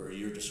where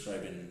you're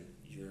describing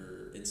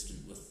your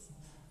incident with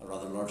a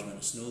rather large amount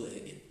of snow that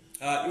hit you.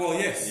 Well,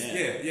 yes,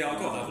 I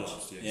got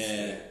avalanched. Yes.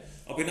 Yeah.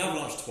 I've been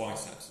avalanched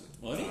twice actually.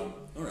 Oh,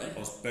 yeah? All right. I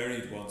was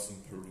buried once in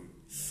Peru,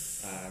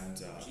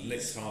 and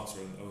Nick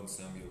Carter and Owen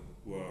Samuel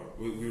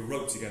we were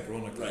roped together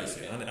on a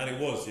glacier, and it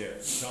was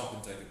sharp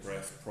intake of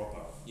breath,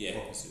 proper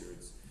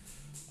serious.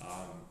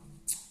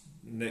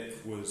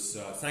 Nick was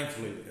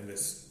thankfully in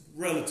this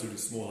relatively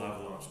small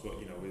avalanche, but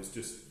it was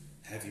just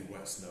heavy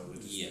wet snow.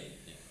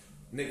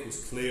 Nick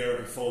was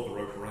clear. He followed the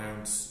rope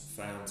around,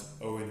 found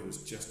Owen, who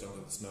was just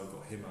under the snow,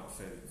 got him out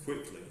fairly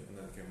quickly, and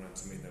then came around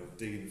to me. And they were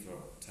digging for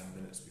 10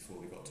 minutes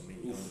before they got to me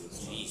under the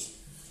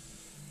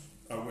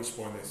snow. At which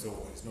point they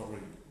thought, he's not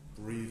really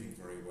breathing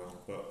very well,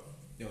 but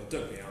they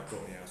dug me out,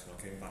 got me out, and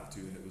I came back to,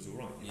 and it was all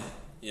right.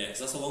 Yeah, because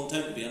that's a long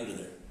time to be under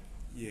there.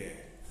 Yeah.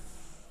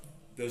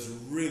 There's a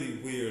really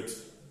weird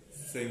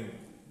thing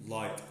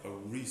like a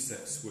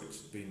reset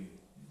switch being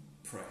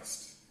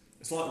pressed.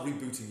 It's like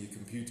rebooting your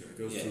computer. It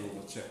goes through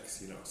all the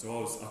checks,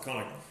 So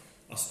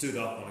I stood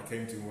up and I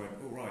came to him and went,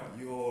 "Oh right,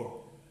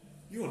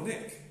 you're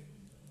Nick.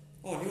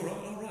 Oh, and you're right.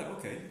 Oh right,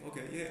 okay,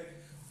 yeah.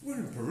 We're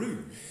in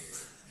Peru.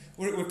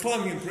 we're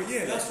climbing in Peru.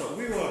 Yeah, that's right.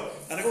 We were,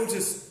 and it all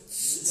just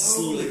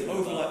slowly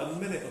over like a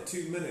minute or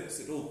 2 minutes,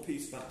 it all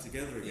pieced back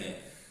together again.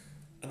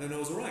 Yeah. And then I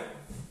was all right.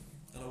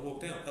 And I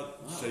walked down,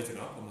 shaken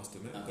up, I must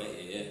admit.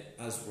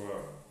 As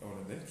were Owen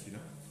and Nick,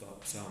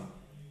 But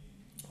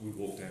we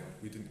walked down.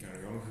 We didn't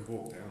carry on. We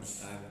walked down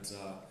and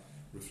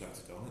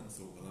reflected on it and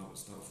thought, well, that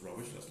was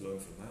rubbish. Let's learn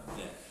from that.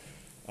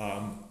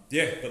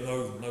 But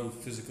no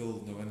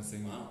physical, no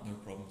anything, no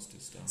problems.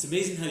 Just it's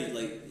amazing how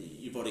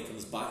your body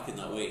comes back in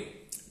that way.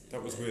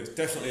 That was weird.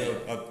 Definitely,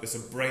 it's a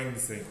brain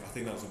thing. I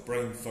think that was a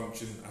brain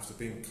function after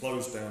being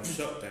closed down,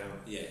 shut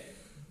down. Yeah.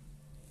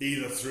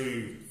 Either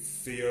through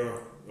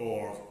fear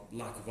or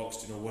lack of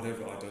oxygen or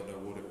whatever. I don't know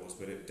what it was,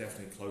 but it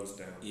definitely closed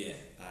down. Yeah.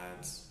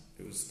 And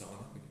it was starting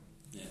up again.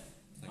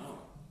 Yeah. Wow.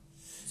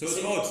 So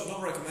it's odd. It's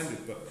not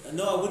recommended, but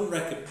no, I wouldn't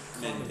kind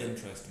recommend of it.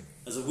 interesting.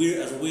 As a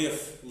way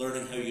of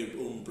learning how your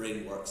own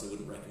brain works, I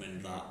wouldn't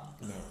recommend that.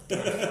 No,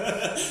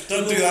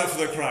 don't do that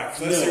for the crack.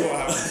 Let's see what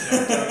happens. No,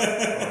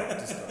 don't. Right,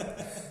 just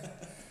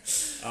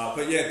don't.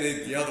 But yeah,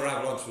 the other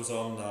avalanche was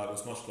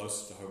much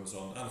closer to home. It was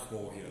on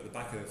Anachmore here at the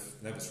back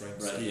of Nevis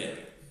Range ski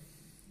area,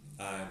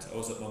 and I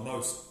was at my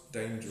most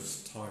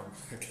dangerous time,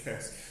 I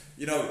guess.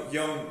 You know,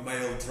 young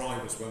male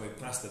drivers, when they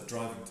pass the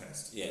driving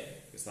test,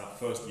 it's that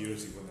first year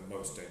is when they're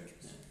most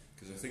dangerous,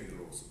 because I think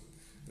they're awesome.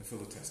 They're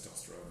full of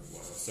testosterone and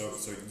whatever.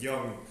 So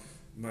young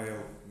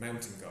male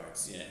mountain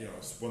guides, you know,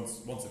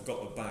 once they've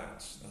got the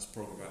badge, that's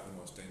probably about the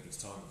most dangerous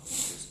time,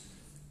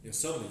 because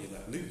suddenly you're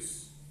let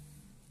loose,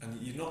 and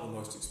you're not the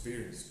most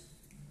experienced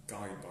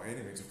guide by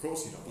any means. Of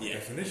course, you're not by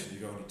definition.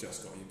 You've only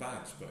just got your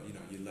badge, but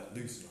you're let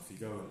loose enough. You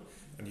go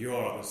and you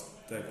are at this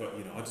day. But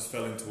I just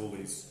fell into all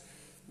these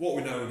what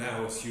we know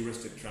now as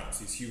heuristic traps,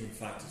 these human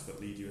factors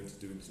that lead you into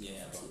doing stuff.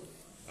 Yeah,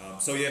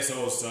 absolutely. So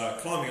I was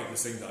climbing up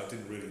this thing that I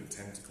didn't really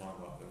intend to climb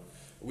up.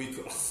 I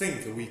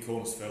think a wee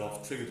cornice fell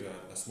off, triggered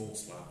a small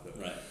slab that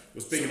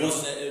was big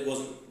enough. It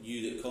wasn't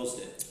you that caused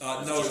it?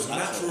 No, it was a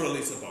natural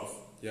release above.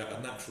 Yeah,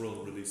 a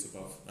natural release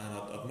above. And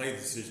I'd made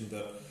the decision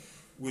that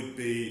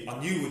I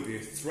knew would be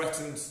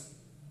threatened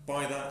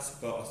by that,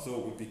 but I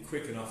thought would be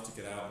quick enough to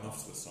get out and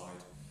off to the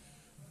side.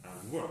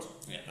 And we weren't.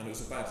 Yeah. And it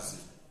was a bad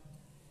decision.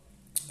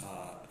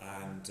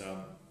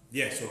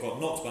 So I got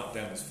knocked back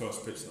down this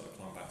first pitch that I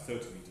climbed back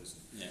 30 metres.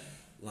 Yeah.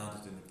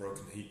 Landed in a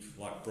broken heap,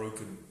 like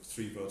broken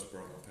 3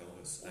 vertebrae on my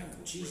pelvis,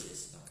 ankles,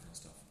 wrists, that kind of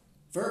stuff.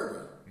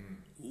 Vertebra?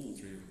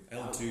 3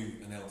 L2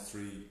 and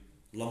L3,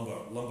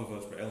 lumbar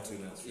vertebrae, L2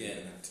 and L3,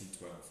 and then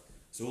T12.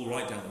 So all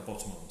right down the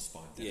bottom of the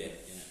spine.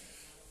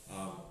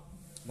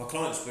 My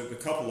clients, the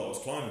couple that I was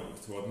climbing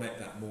with, who I'd met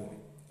that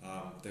morning,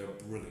 they were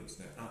brilliant.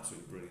 They're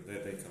absolutely brilliant.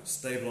 They kind of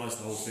stabilised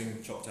the whole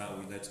thing, chopped out all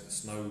the ledge in the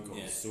snow, got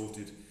it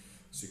sorted,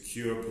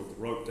 secure, pulled the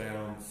rope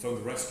down, phoned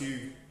the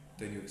rescue.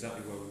 They knew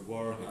exactly where we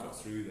were. They got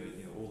through.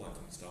 All that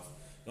kind of stuff.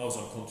 And I was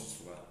unconscious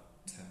for about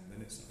 10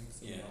 minutes, I think,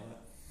 something like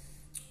that.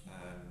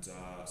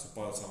 And so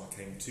by the time I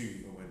came to,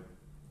 I went,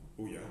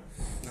 "Oh yeah,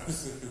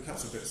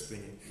 that's a bit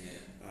stingy."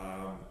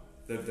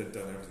 They'd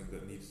done everything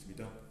that needed to be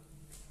done.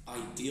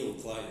 Ideal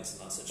clients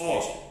in that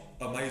situation.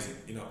 Oh, amazing!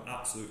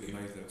 Absolutely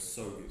amazing. They were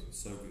so good,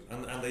 so good.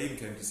 And they even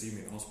came to see me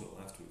in the hospital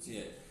afterwards.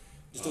 Yeah.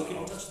 You still keep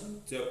in touch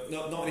with them?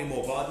 No, not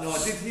anymore. But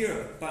I did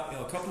hear back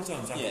a couple of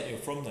times after,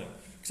 from them,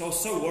 because I was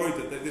so worried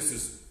that this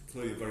is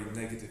clearly a very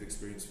negative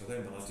experience for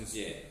them, and I just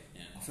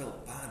I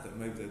felt bad that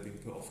maybe they'd been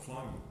put off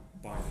climbing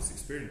by this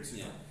experience.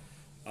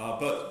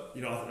 But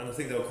and I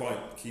think they were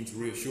quite keen to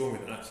reassure me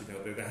that actually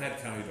they had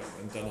carried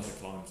on and done other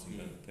climbs, and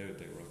they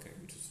were okay,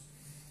 which is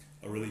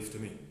a relief to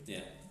me.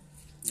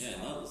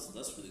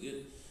 That's really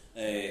good.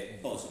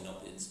 Obviously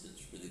not the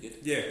incident's really good.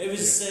 It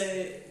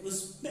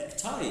was Mick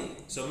Tye.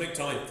 So Mick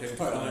Tye came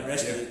part of my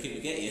rescue that came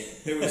to get you.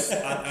 It was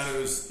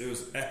it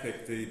was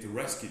epic. The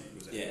rescue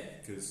was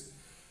epic because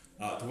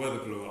the weather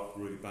blew up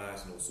really bad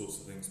and all sorts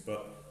of things.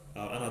 But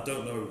and I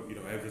don't know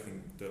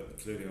everything that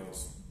clearly I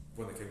was.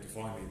 When they came to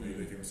find me,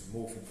 they gave me some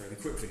morphine fairly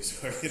quickly.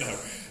 So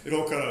it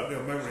all kind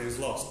of memory is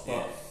lost.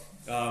 But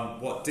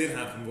what did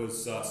happen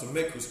was so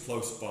Mick was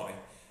close by,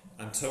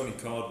 and Tony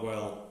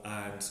Cardwell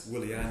and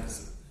Willie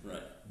Anderson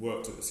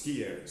worked at the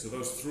ski area. So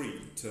those 3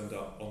 turned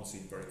up on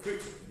scene very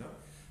quickly,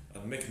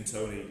 And Mick and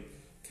Tony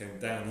came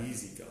down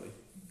Easy Gully.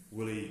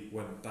 Willie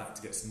went back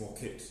to get some more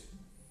kit.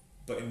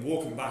 But in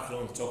walking back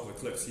along the top of the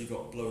cliffs, he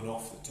got blown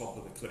off the top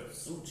of the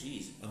cliffs. Oh,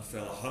 jeez. And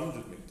fell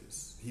 100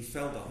 metres. He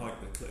fell the height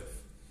of the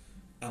cliff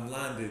and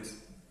landed,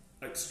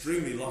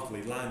 extremely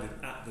luckily,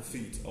 at the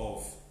feet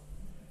of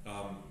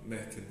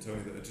Mick and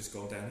Tony that had just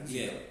gone down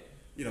Easy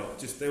Gully.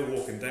 Just they were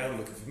walking down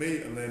looking for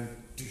me, and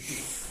then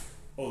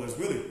there's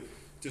Willie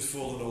just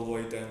falling all the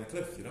way down the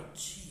cliff,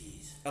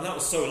 Jeez. And that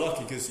was so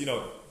lucky because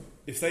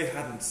if they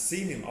hadn't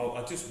seen him,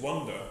 I just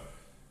wonder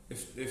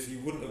if he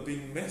wouldn't have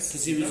been missed.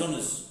 Because he was on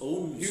his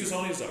own. He was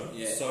on his own.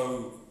 Yeah.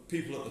 So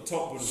people at the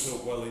top would have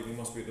thought, well, he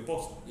must be at the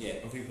bottom.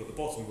 Yeah. And people at the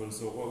bottom would have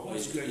thought, well, why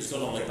is he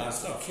going on like back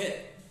for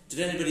kit?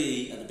 Did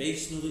anybody at the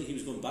base know that he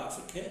was going back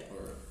for kit,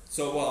 or?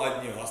 So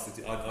I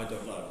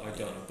don't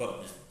know,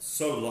 but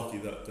so lucky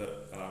that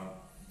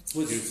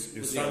he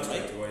was found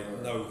taken away.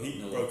 No,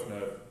 he'd broken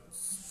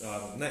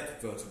a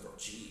neck vertebra.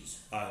 Jeez.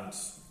 And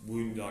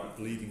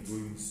bleeding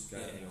wounds.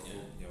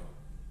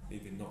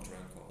 He'd been knocked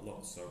around quite a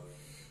lot. So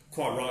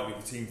quite rightly,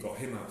 the team got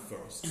him out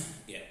first.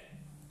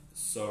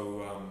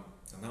 So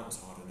and that was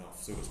hard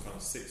enough. So it was kind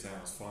of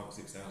 5 or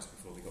 6 hours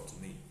before they got to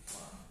me.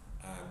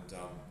 And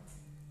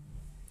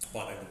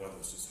by then the weather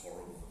was just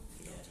horrible.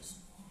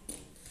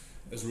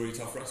 It was a really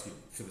tough rescue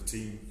for the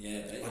team.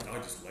 I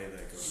just lay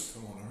there going,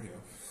 come on, hurry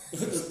up.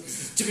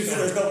 To be fair,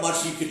 there's not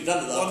much you could have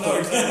done at that point. No,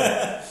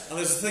 exactly. And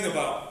there's a thing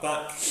about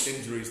back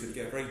injuries that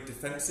get very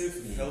defensive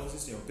in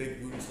pelvis,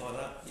 big wounds like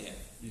that.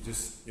 You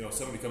just,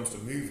 somebody comes to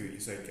move you, you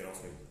say, get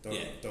off me.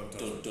 Don't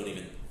touch me. Don't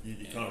even.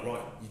 You're kind of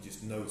right. You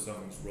just know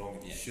something's wrong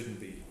and you shouldn't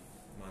be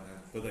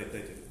manhandled. But they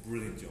did a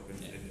brilliant job.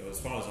 And as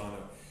far as I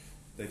know,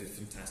 they did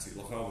fantastic.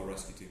 Like our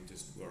rescue team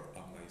just were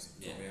amazing.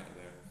 Got me out of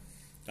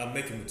there. And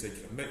Mick in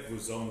particular. Mick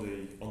was on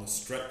the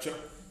stretcher.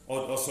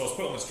 So I was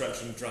put on the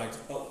stretcher and dragged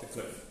up the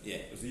cliff. Yeah.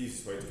 It was the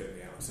easiest way to get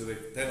me out. So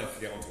then I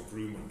could get onto a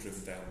groom and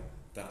driven down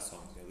that side,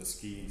 the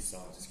ski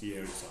side, the ski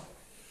area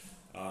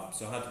side.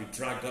 So I had to be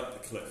dragged up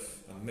the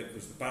cliff, and Mick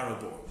was the barrel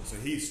boy. So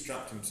he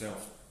strapped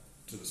himself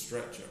to the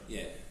stretcher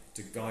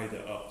to guide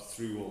it up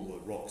through all the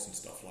rocks and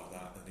stuff like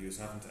that. And he was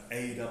having to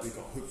aid up. He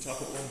got hooked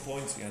up at one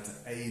point, so he had to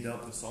aid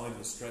up the side of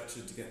the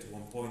stretcher to get to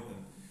one point.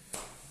 And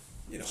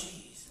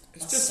Jeez,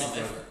 it's just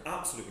incredible,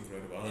 absolutely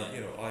incredible. Yeah.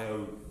 And, I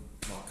owe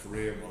my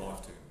career, my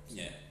life to him.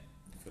 Yeah.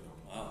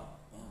 Phenomenal.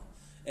 Wow.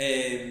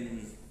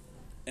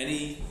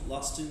 Any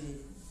lasting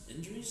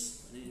injuries?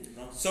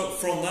 So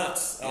from that,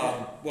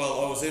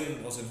 well, I was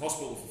in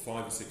hospital for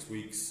 5 or 6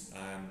 weeks,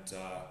 and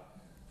that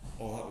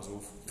was awful.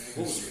 What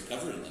was the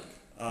recovery like?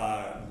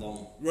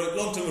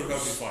 Long-term recovery,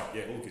 fine.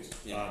 Yeah, all good.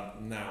 Yeah.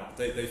 Now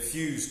they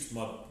fused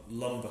my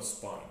lumbar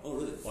spine. Oh,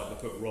 really? Like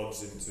they put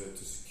rods in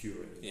to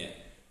secure it.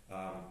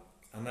 Yeah.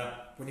 And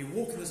that when you're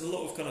walking, there's a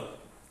lot of kind of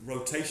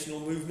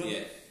rotational movement.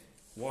 Yeah.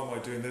 Why am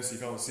I doing this? You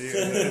can't see it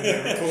in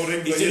the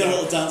recording. He's doing a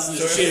little dance in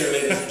his chair,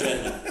 ladies and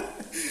gentlemen.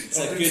 It's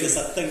like good, it's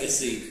that thing to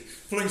see.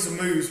 Pulling some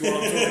moves while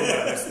I'm talking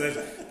about this.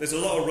 There's a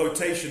lot of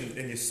rotation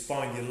in your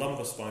spine, your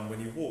lumbar spine, when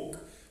you walk,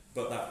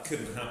 but that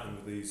couldn't happen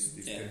with these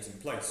pins in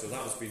place. So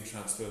that was being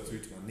transferred through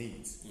to my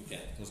knees. Okay.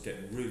 I was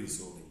getting really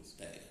sore knees.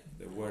 Yeah.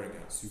 They're wearing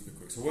out super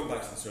quick. So I went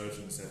back to the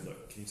surgeon and said,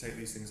 "Look, can you take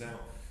these things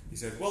out?" He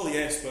said, "Well,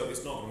 yes, but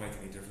it's not going to make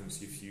any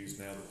difference. You've fused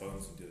now the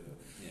bones and did it."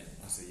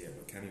 Yeah. I said, "Yeah,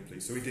 but can you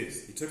please?" So he did.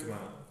 He took them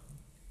out.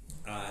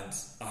 And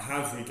I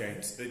have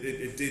regained.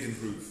 It did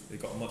improve. It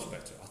got much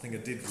better. I think I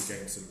did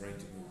regain some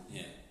range of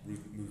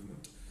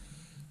movement.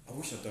 I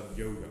wish I'd done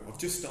yoga. I've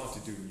just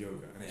started doing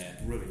yoga, and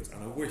it's brilliant.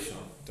 And I wish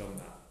I'd done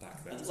that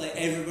back then. And like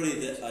everybody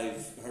that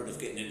I've heard of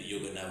getting into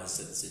yoga now has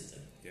said the same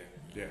thing.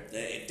 Yeah.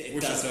 It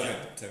Wish I'd does done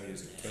help. it 10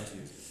 years ago, 20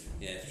 years ago.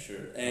 Yeah, for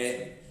sure.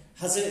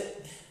 Has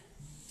it,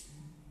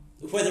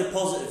 whether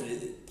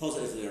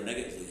positively or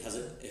negatively, has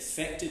it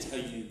affected how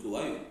you go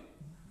out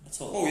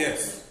at all? Oh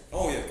yes.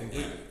 Oh yeah,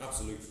 completely,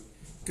 absolutely.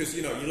 Because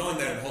you're lying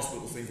there in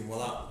hospital thinking,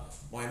 well,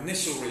 my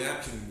initial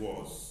reaction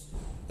was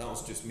that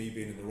was just me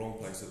being in the wrong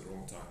place at the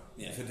wrong time.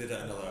 Yeah. If I did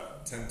that another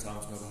 10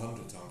 times, another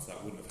 100 times,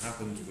 that wouldn't have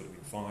happened. You would have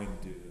been fine.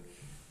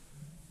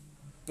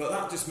 But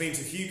that just means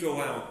if you go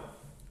out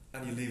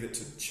and you leave it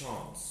to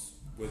chance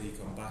whether you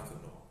come back or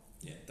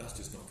not, that's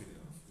just not good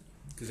enough.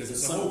 Because at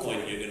some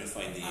point you're going to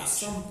find the at itch.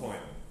 some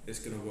point it's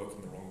going to work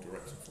in the wrong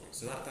direction for you.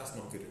 So that's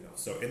not good enough.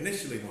 So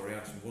initially my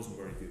reaction wasn't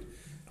very good.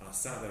 I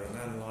sat there and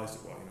analysed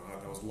it. Well,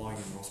 I was lying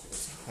in the hospital,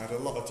 so I had a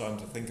lot of time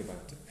to think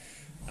about it,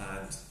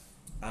 and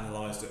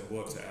analysed it and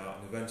worked it out.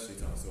 And eventually,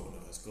 I thought, no,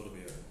 there's got to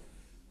be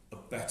a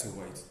better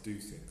way to do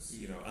things,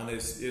 And it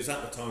was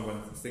at the time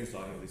when things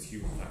like these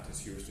human factors,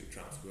 heuristic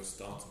traps, were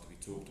starting to be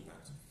talked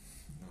about.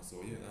 And I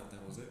thought,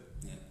 that was it.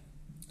 Yeah.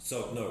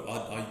 So no,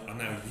 I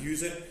now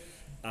use it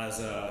as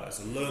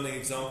a learning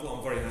example.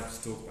 I'm very happy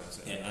to talk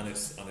about it, and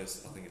it's I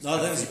think it's. No, I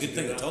think it's a good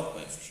good thing to talk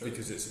about for sure.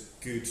 Because it's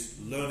a good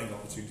learning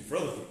opportunity for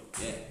other people.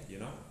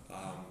 Yeah.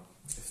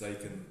 If they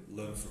can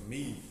learn from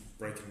me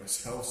breaking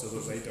myself so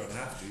that they don't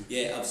have to.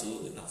 Yeah,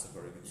 absolutely. That's a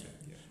very good thing.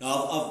 Yeah.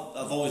 No,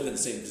 I've always been the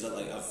same because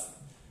very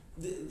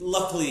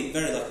luckily,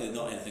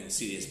 not anything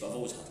serious, but I've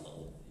always had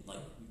little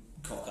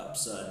cock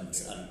ups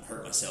and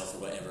hurt myself or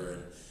whatever,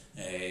 and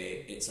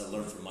it's I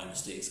learn from my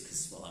mistakes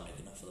because I make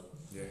enough of them.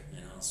 Yeah.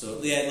 So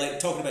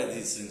talking about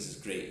these things is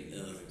great.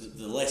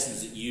 The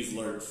lessons that you've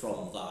learned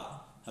from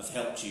that have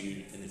helped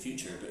you in the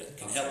future, but it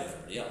can help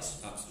everybody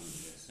else. Absolutely,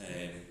 yes.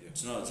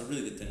 So no, it's a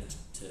really good thing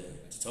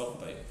to talk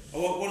about.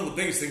 Well, one of the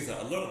biggest things that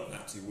I learned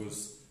actually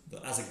was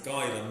that as a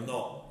guide,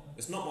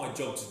 it's not my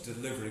job to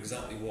deliver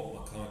exactly what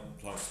my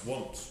clients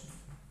want.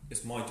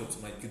 It's my job to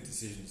make good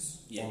decisions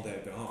on their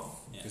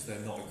behalf because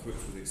they're not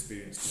equipped with the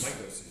experience to make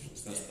those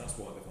decisions. That's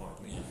why they've hired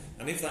me. Yeah.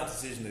 And if that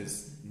decision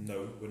is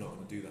no, we're not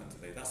going to do that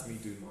today, that's me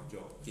doing my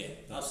job. Yeah,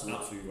 that's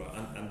absolutely right.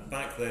 And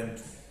back then,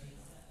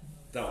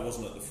 that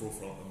wasn't at the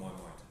forefront of my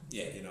mind.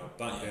 Yeah,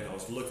 back then I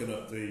was looking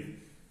at the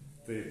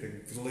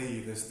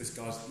glee. This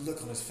guy's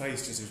look on his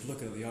face, just he was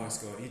looking at the ice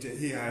going.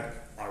 He had,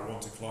 I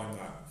want to climb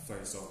that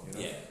face on,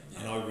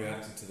 and I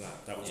reacted to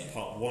that. That was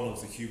one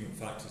of the human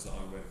factors that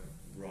I went,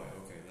 right,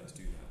 okay, let's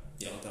do that.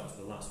 Yeah. That was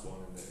the last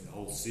one in the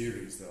whole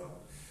series, though.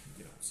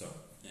 So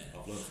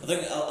I've learned. I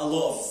think a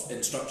lot of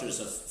instructors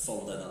have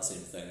fallen down that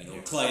same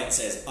thing. Client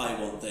says, "I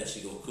want this."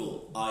 You go,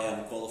 "Cool. I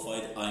am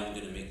qualified. I'm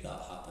going to make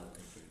that happen."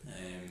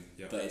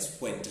 But it's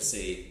when to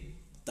say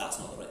that's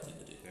not the right thing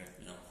to do.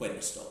 Yeah. When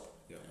to stop.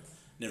 Yeah.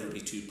 Never be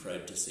too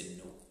proud to say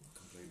no.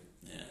 Completely.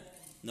 Yeah.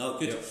 No,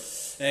 good.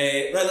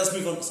 Yep. Right, let's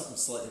move on to something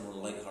slightly more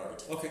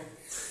light-hearted. Okay.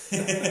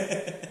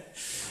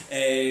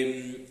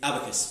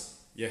 Abacus.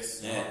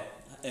 Yes.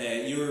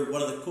 You're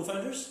one of the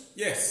co-founders?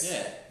 Yes.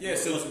 Yeah.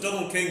 So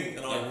Donald King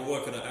and I were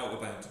working at Outer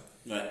Bound.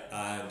 Right.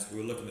 And we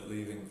were looking at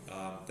leaving.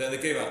 They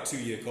gave out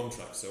 2-year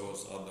contracts, so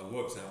I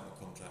worked out my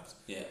contract.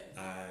 Yeah.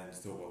 And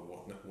thought,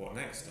 well, what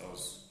next?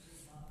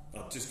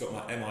 I'd just got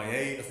my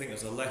MIA, I think,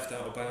 as I left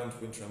out of bound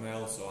Winter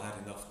ML, so I had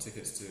enough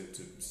tickets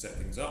to set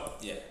things up.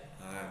 Yeah.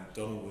 And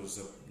Donald was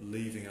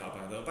leaving out of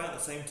bound at about the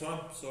same time,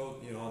 so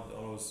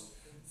I was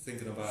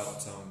thinking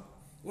about.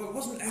 Well, it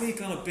wasn't any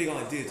kind of big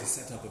idea to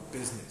set up a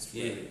business,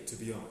 really, to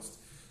be honest.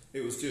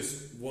 It was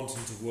just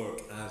wanting to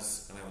work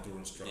as an outdoor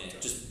instructor. Yeah,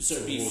 just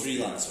sort of be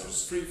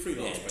freelancers.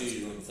 Freelance, yeah, do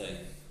your own thing.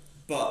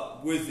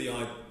 But with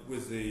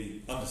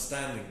the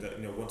understanding that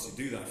once you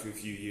do that for a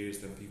few years,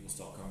 then people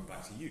start coming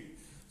back to you.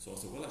 So I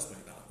thought, well, let's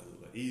make that a little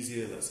bit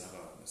easier. Let's have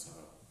a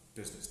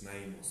business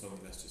name or something.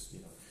 Let's just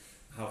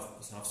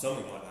have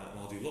something like that, and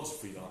I'll do lots of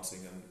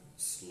freelancing, and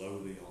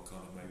slowly I'll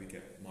kind of maybe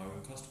get my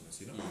own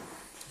customers.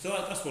 So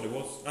that's what it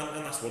was,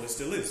 and that's what it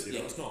still is.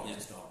 It's not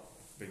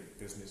a big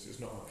business. It's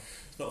not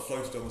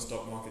floated on the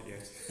stock market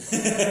yet.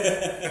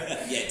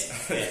 Yet.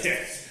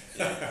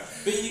 Yeah.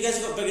 But you guys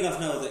have got big enough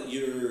now that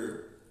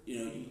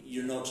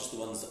you're not just the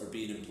ones that are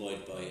being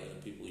employed by other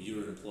people.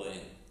 You're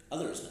employing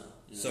others now.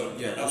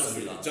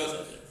 Absolutely.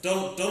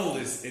 Donald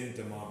is in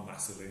demand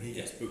massively, and he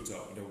gets booked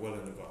up, well in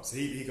advance.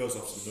 He goes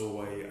off to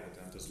Norway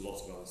and does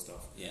lots of other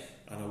stuff. Yeah.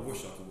 And I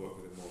wish I could work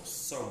with him more. It's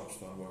so much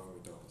fun working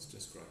with Donald. It's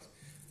just great.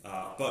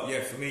 But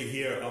yeah, for me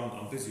here,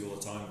 I'm busy all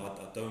the time.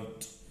 I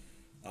don't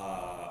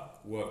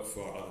work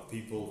for other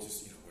people.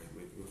 Just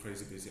we're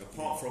crazy busy.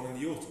 Apart from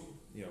in the autumn,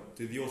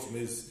 the autumn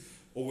is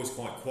always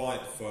quite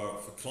quiet for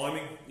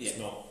climbing. Yeah. It's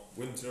not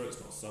winter. It's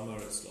not summer.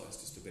 It's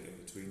just a bit in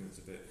between. It's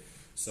a bit.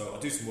 So I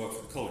do some work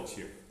for the college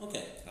here.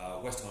 Okay.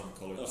 Westheimer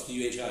College. Of the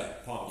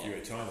UHI. Part of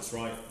UHI, that's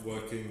right.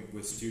 Working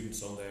with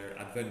students on their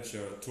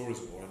adventure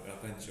tourism or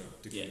adventure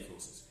degree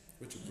courses,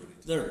 which are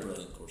brilliant. They're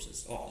brilliant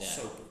courses. Oh,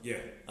 so yeah.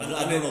 I know a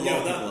lot of people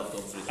have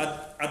gone through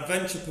that.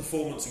 Adventure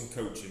performance and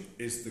coaching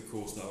is the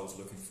course that I was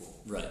looking for.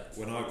 Right.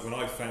 When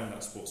I found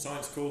that sports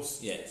science course,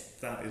 yeah,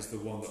 that is the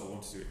one that I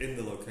wanted to do in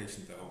the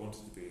location that I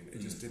wanted to be in. It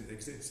just didn't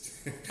exist.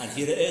 And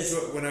here it is.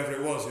 Whenever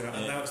it was,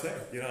 and now it's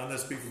there. And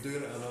there's people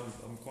doing it, and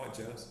I'm quite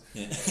jealous.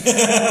 Yeah.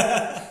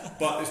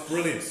 But it's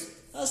brilliant.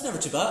 That's never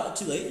too bad.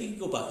 Too late. You can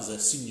go back as a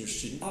senior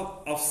student.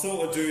 I've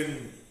thought of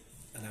doing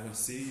an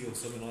MSc or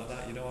something like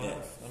that. I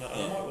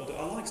might well do.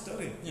 I like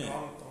studying. Yeah.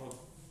 I'm a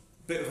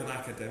bit of an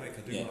academic.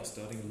 I do like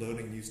studying,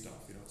 learning new stuff.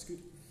 It's good.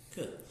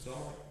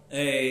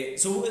 Good.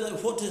 So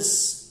what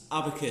does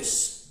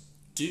Abacus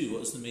do?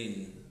 What's the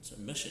main sort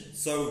of mission?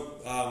 So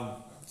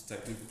it's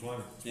technical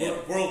climbing.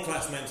 It's world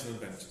class mountain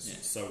adventures.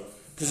 Yeah. So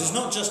because it's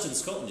not just in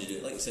Scotland you do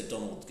it. Like you said,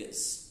 Donald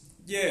gets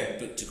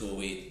booked to go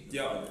away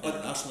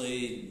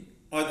internationally.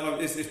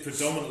 It's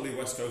predominantly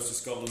west coast of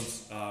Scotland,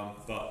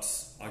 but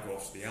I go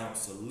off to the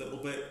Alps a little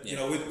bit.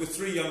 Yeah. With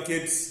 3 young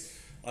kids,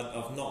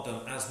 I've not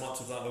done as much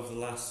of that over the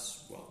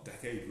last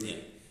decade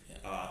really.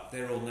 Yeah.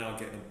 They're all now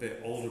getting a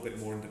bit older, a bit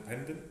more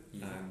independent,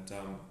 and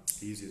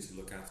easier to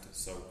look after.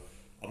 So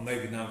I'm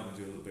maybe now going to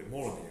do a little bit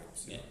more on the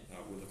Alps.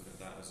 We're looking at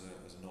that as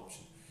an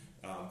option.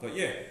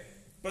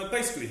 But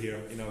basically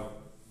here,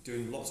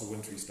 doing lots of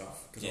wintry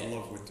stuff because I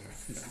love winter,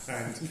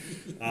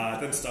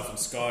 and then stuff in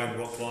Skye and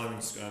rock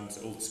climbing and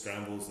all the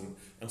scrambles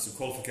and some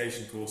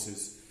qualification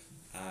courses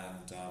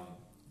and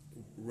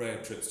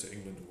rare trips to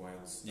England and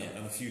Wales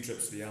and a few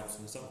trips to the Alps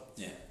in the summer.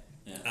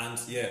 And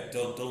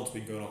Donald's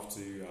been going off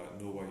to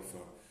Norway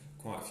for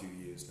quite a few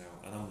years now,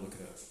 and I'm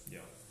looking at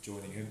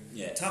joining him,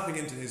 tapping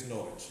into his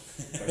knowledge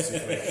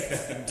basically,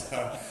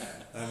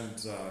 and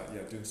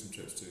doing some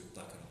trips to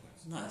that kind of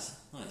place.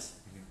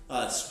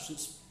 Nice.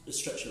 It's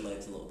stretch your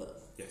legs a little bit.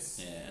 Yes.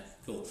 Yeah.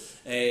 Cool.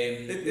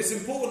 It's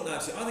important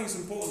actually. I think it's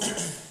important to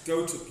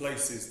go to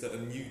places that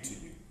are new to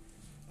you,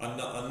 and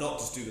not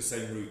just do the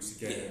same routes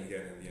again and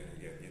again and again and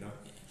again.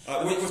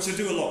 Which I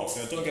do a lot.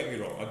 Don't get me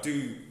wrong.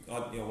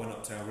 I went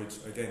up Tower Ridge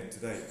again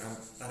today,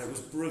 and it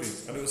was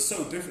brilliant, and it was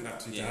so different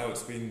actually to how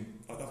it's been.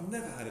 I've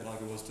never had it like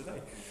it was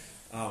today,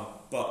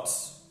 but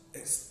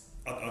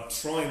I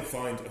try and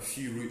find a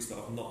few routes that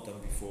I've not done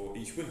before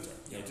each winter.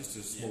 Just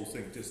a small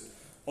thing, just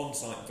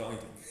on-site guiding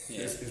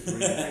is really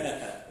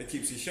good. It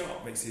keeps you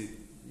sharp, makes you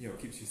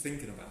keeps you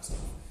thinking about stuff.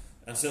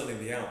 And certainly in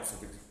the Alps,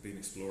 I've been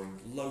exploring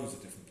loads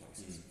of different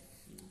places.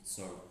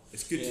 So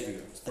it's good to do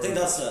that. I think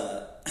that's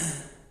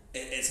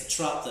it's a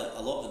trap that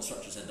a lot of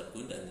instructors end up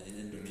going down and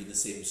end up doing the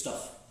same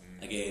stuff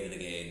again and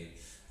again,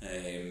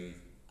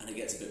 and it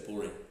gets a bit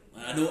boring.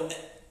 I know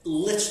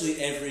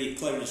literally every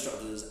climbing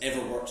instructor that's ever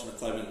worked on a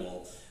climbing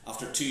wall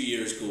after 2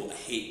 years go, I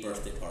hate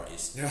birthday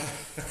parties.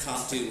 I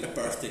can't deal with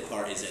birthday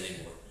parties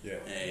anymore.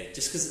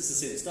 Just because it's the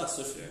same stuff.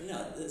 So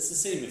it's the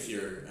same if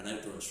you're an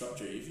outdoor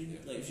instructor.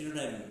 If you're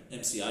an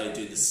MCI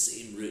doing the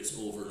same routes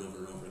over and over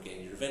and over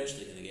again, you're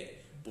eventually going to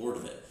get bored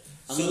of it.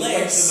 So the way to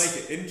make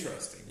it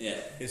interesting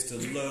is to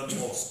learn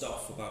more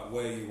stuff about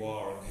where you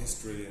are and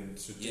history and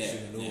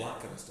tradition and all that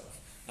kind of stuff,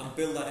 and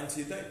build that into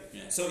your day.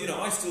 So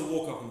I still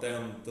walk up and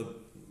down the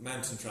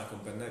mountain track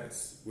on Ben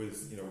Nevis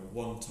with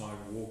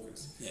one-time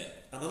walkers,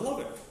 and I love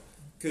it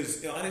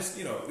because and it's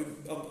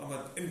I'm an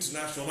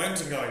international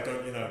mountain guide,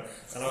 and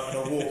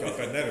I walk up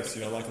Ben Nevis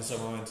like a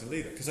summer mountain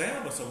leader because I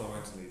am a summer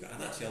mountain leader,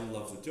 and actually I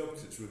love the job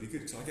because it's really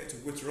good. So I get to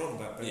witter on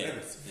about Ben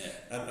Nevis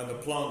and the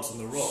plants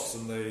and the rocks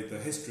and the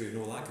history and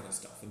all that kind of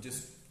stuff, and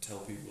just tell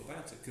people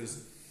about it,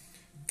 because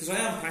I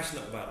am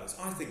passionate about this.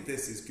 I think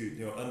this is good,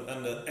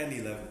 and at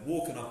any level,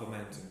 walking up a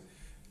mountain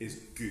is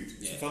good.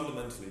 It's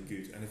fundamentally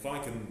good, and if I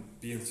can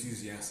be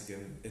enthusiastic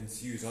and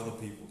enthuse other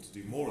people to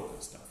do more of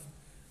that stuff,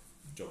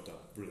 job done.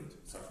 Brilliant.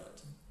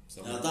 Perfect.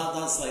 So now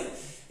that's like,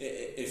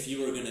 if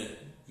you were going to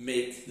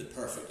make the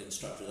perfect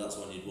instructor, that's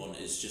one you'd want,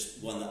 is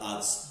just one that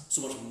adds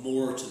so much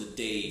more to the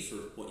day for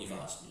what you've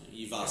asked.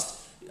 You've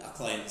asked, a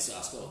client's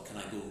asked, oh, can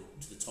I go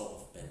to the top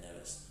of Ben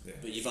Nevis? Yeah.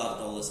 But you've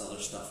added all this other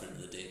stuff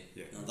into the day.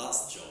 Yeah. Now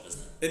that's the job,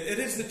 isn't it? It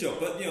is the job,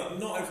 but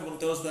not everyone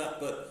does that,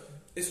 but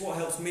it's what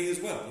helps me as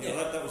well.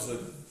 That was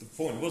the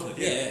point, wasn't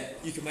it? Yeah.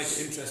 You can make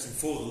it interesting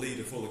for the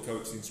leader, for the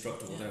coach, the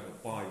instructor, whatever,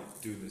 by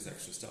doing this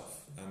extra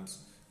stuff.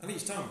 And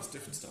each time it's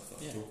different stuff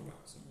that I talk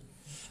about. So.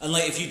 And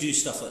like, if you do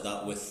stuff like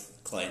that with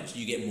clients,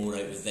 you get more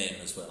out of them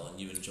as well, and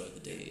you enjoy the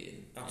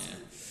day.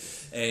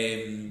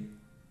 Absolutely.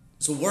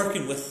 So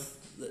working with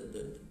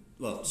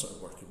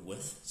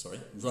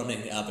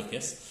running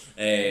Abacus,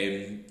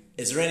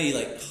 is there any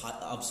like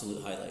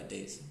absolute highlight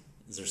days?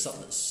 Is there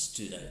something that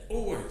stood out?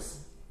 Always.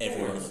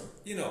 Every one of them.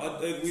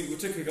 We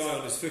took a guy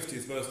on his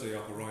 50th birthday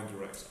up at Rhine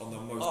Direct on the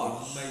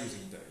most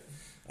amazing day.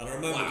 And I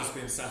remember just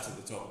being sat at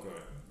the top going,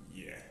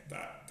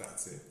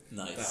 that's it.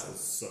 Nice. That was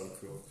so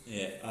cool.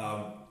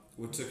 Yeah.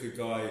 We took a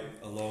guy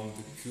along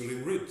the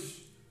Cooling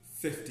Ridge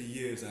 50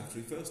 years after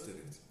he first did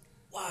it.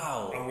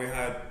 Wow. And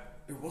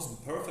it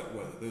wasn't perfect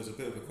weather. There was a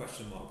bit of a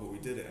question mark, but we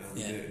did it, and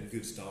we did it in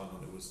good style,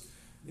 and it was,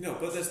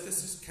 but there's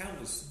just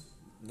countless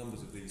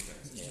numbers of these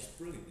days. It's just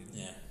brilliant.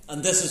 Yeah.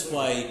 And this is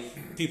why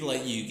people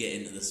like you get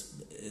into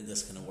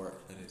this kind of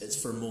work. It's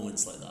for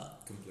moments like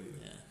that. Completely.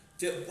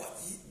 Yeah.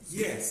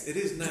 Yes, it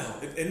is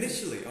now.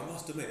 Initially, I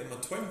must admit, in my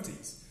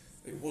 20s,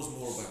 it was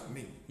more about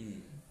me.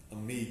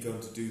 And me going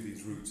to do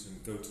these routes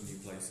and go to new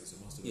places,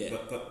 I must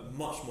admit. But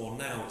much more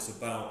now, it's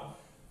about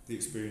the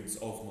experience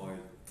of my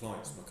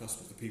clients, my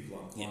customers, the people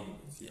I'm climbing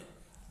with.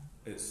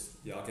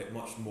 I get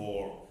much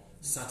more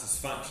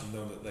satisfaction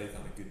knowing that they've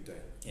had a good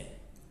day. Yeah.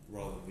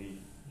 Rather than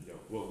me,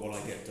 what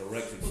I get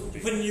directly from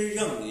people. When you're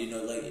young,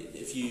 like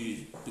if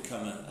you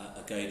become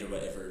a guide or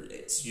whatever,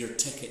 it's your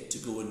ticket to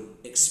go and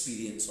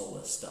experience all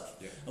this stuff.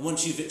 Yeah. And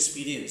once you've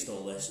experienced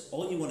all this,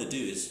 all you want to do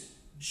is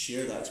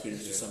share that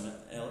experience with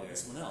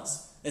someone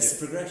else. It's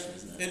the progression,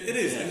 isn't it? It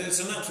is, and it's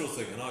a natural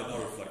thing, and I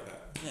reflect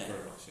that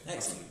very much. Yeah,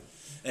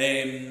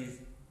 excellent.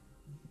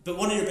 But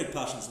one of your big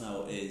passions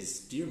now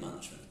is deer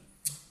management.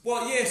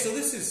 Well, so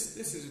this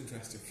is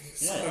interesting.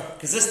 Yeah,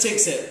 because this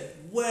takes it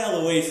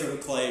well away from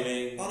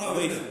climbing.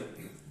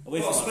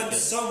 I've spent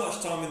so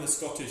much time in the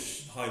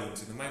Scottish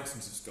Highlands, in the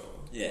mountains of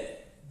Scotland. Yeah.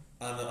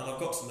 And I've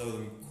got to know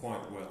them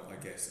quite well,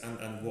 I guess,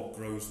 and what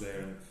grows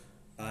there,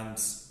 and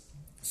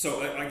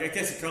so I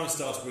guess it kind of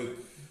starts with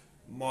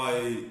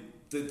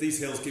these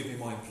hills give me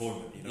my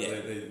employment.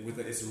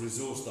 It's a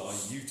resource that I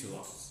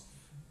utilise.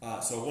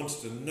 So I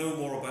wanted to know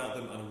more about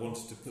them, and I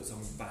wanted to put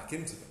something back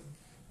into them.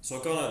 So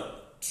I kind of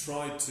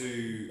tried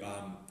to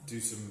do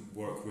some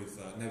work with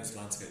Nevis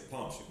Landscape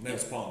Partnership,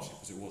 Nevis Partnership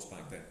as it was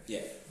back then.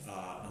 Yeah.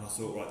 And I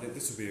thought,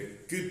 this would be a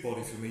good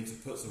body for me to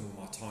put some of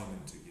my time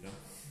into,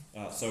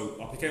 So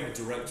I became a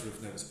director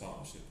of Nevis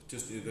Partnership.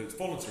 Just the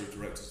voluntary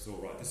directors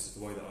thought, this is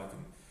the way that I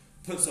can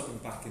put something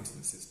back into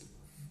the system.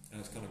 And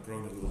it's kind of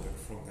grown a little bit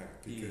from there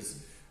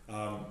because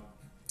I'm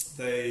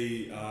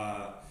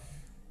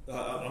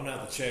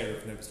now the chair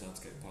of Nevis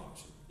Landscape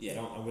Partnership. Yeah.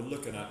 And we're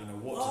looking at,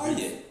 what to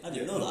do. Are you? I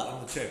didn't know that.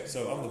 I'm the chair,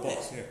 so I'm the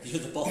boss, You're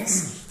the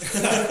boss.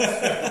 I'm not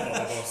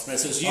the boss. Right,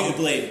 so it's you to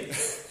blame.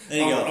 There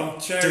you go. I'm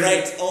chairing...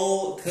 Direct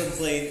all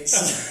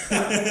complaints.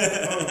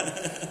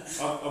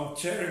 I'm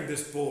chairing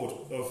this board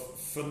of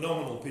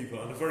phenomenal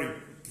people and a very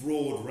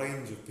broad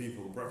range of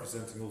people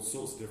representing all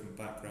sorts of different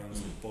backgrounds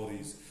and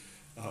bodies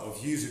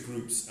of user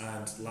groups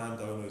and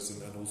landowners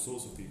and all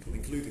sorts of people,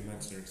 including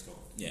Mountaineering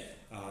Scotland. Yeah.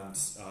 And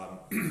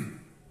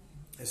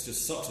it's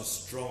just such a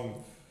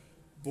strong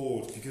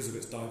board because of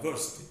its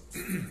diversity.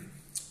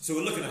 So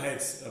we're looking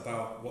ahead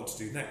about what to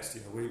do next.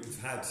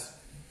 We've had...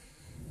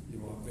 You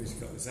might please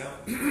cut this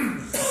out.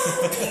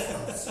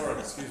 Sorry,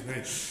 excuse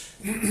me.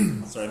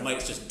 Sorry,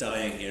 Mike's just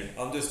dying here.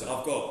 I've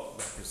got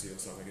leprosy or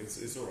something.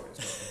 It's all right.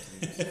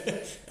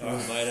 It's not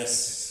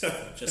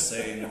coronavirus. Just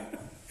saying.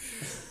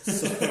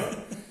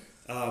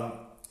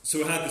 So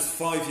we had this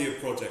 5-year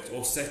project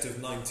or set of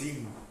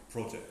 19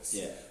 projects.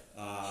 Yeah.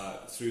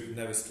 Through the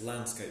Nevis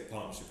Landscape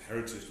Partnership,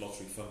 Heritage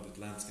Lottery funded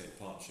landscape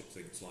partnership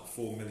thing. It's like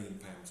 £4 million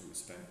that we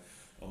spent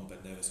on Ben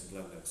Nevis and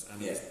Glen Nevis,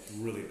 and it's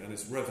brilliant, and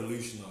it's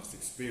revolutionised the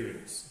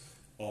experience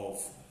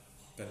of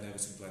Ben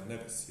Nevis and Glen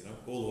Nevis,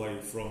 all the way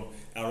from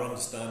our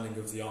understanding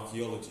of the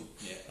archaeology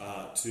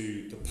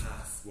to the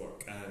path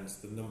work and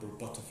the number of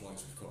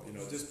butterflies we've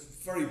got, just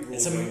very broad.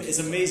 It's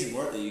amazing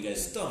work that you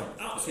guys... Stunning,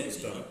 absolutely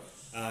stunning.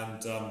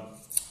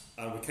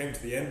 And we came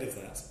to the end of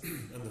that,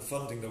 and the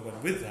funding that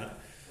went with that,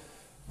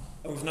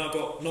 and we've now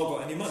not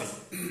got any money,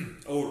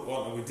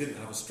 or we didn't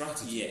have a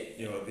strategy.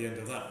 At the end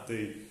of that,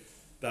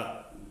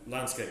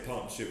 landscape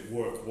partnership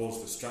work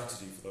was the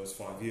strategy for those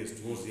 5 years.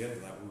 And towards the end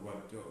of that, we went,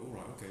 all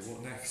right, okay,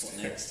 what next? What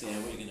next? Yeah,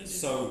 what are you going to do?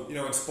 So,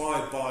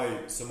 inspired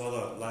by some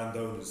other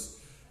landowners,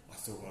 I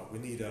thought, right, we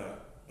need a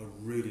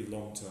really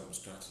long-term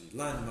strategy.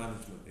 Land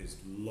management is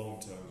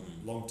long-term,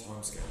 long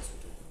time scales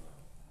we're talking about.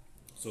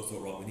 So I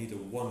thought, right, we need a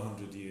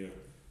 100-year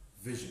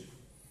vision.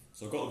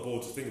 So I got the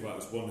board to think about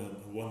this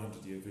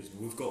 100-year vision.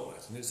 We've got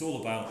that, and it's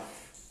all about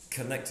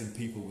connecting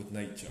people with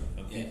nature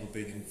and people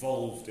being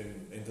involved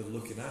in the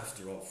looking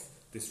after of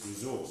this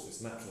resource,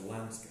 this natural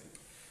landscape,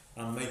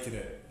 and making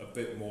it a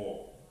bit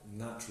more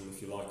natural,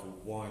 if you like, or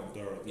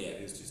wilder than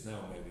it is just now,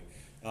 maybe.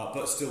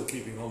 But still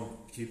keeping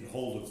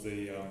hold of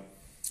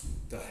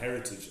the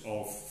heritage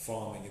of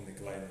farming in the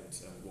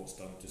Glenlands and what's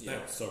done just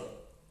now. So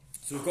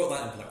we've got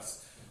that in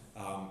place.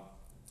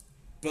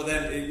 But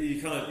then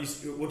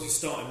once you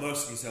start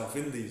immersing yourself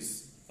in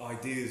these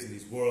ideas and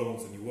these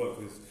worlds, and you work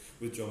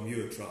with John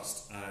Muir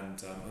Trust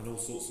and all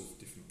sorts of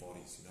different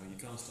bodies, you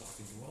kind of start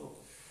thinking, well,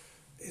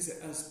 is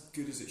it as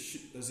good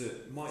as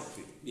it might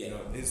be? Yeah.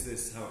 Is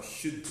this how it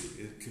should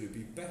be? Could it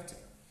be better?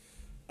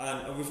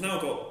 And we've now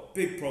got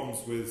big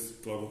problems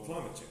with global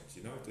climate change.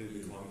 The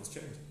climate is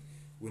changing.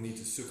 We need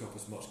to suck up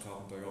as much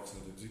carbon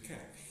dioxide as we can.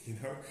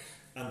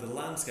 And the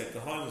landscape,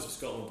 the Highlands of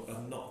Scotland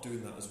are not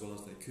doing that as well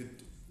as they could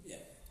do. Yeah.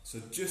 So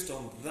just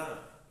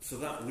for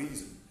that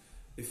reason,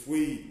 if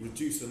we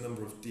reduce the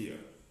number of deer,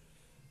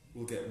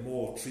 we'll get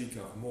more tree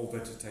cover, more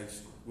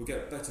vegetation. We'll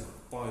get better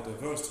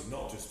biodiversity,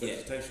 not just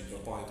vegetation,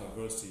 but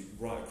biodiversity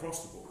right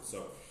across the board.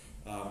 So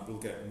we'll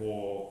get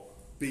more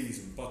bees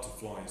and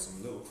butterflies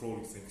and little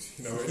crawly things,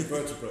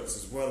 invertebrates,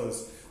 as well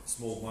as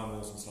small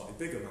mammals and slightly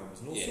bigger mammals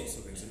and all sorts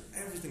of things. And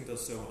everything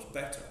does so much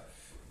better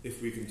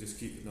if we can just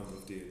keep the number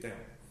of deer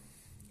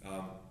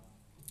down.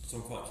 So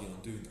I'm quite keen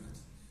on doing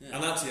that. Yeah.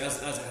 And actually,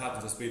 as it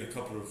happens, there's been a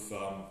couple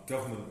of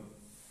government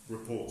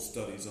report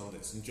studies on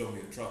this, and John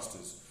Muir Trust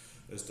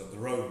has done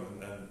their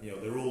own, and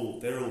they're all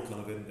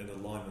kind of in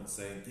alignment,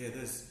 saying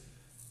there's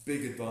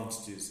big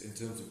advantages in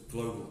terms of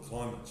global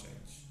climate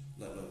change,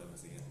 let alone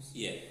anything else.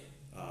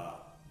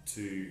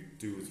 To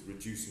do with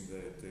reducing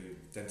the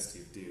density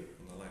of deer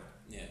on the land.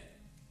 Yeah.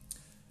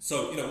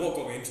 So what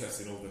got me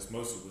interested in all this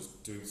mostly was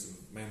doing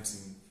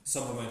some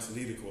summer mountain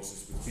leader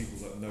courses with people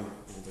that know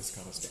all this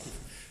kind of stuff,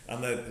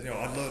 and then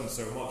I learned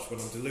so much when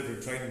I'm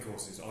delivering training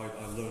courses. I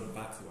learn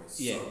back the way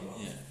so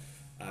much,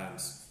 and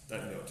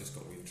that just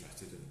got me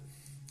interested in.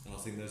 And I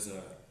think there's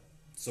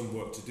some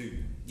work to do.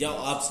 Yeah,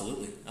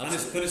 absolutely. But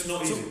it's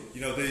not easy.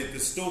 The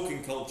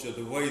stalking culture,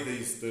 the way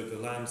the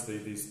lands,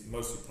 these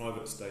mostly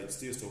private estates,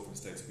 deer stalking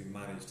estates have been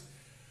managed,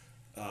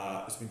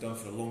 it's been done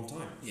for a long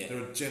time. Yeah.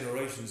 There are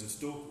generations of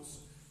stalkers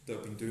that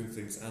have been doing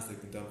things as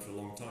they've been done for a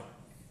long time.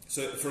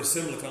 So for a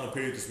similar kind of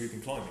period as we've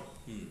been climbing.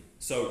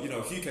 So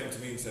if you came to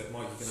me and said,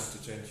 Mike, you're going to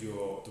have to change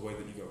the way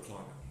that you go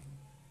climbing,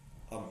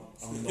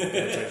 I'm not going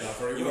to take that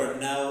very well. You are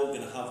now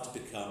going to have to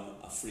become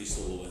a free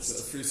soloist.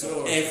 A free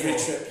soloist. Every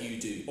trip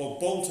you do. Or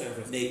bolt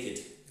everything.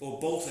 Naked. Or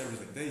bolt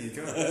everything. There you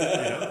go.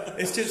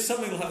 It's just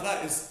something like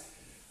that.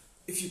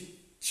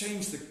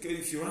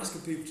 If you're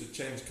asking people to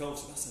change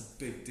culture, that's a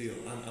big deal.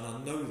 And I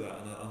know that,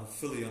 and I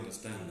fully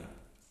understand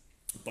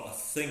that. But I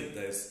think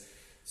there's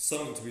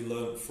something to be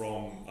learned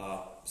from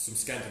some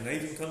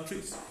Scandinavian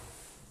countries,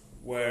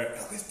 where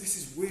this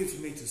is weird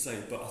for me to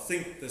say, but I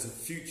think there's a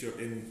future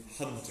in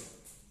hunting.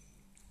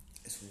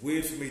 It's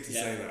weird for me to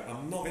say that.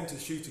 I'm not into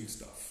shooting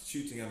stuff,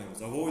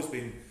 animals. I've always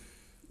been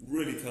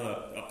really kind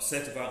of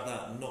upset about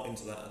that, and not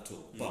into that at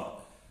all.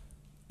 But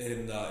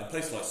in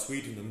places like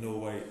Sweden and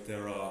Norway,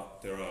 there are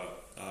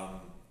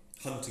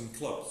hunting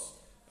clubs,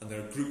 and there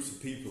are groups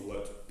of people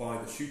that buy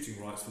the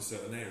shooting rights for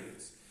certain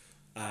areas,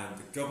 and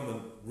the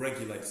government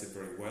regulates it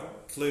very well.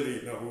 Clearly,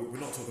 we're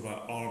not talking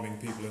about arming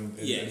people in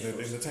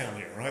the town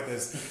here, right?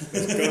 There's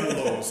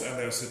gun laws, and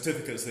there are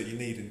certificates that you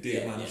need in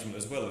deer management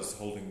as well as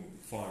holding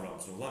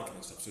firearms and all that kind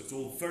of stuff. So it's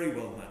all very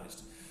well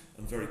managed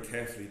and very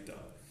carefully done.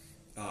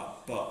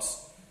 But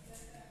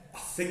I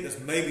think there's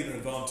maybe an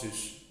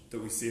advantage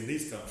that we see in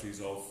these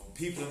countries of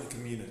people in the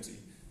community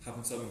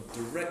having something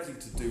directly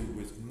to do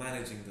with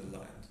managing the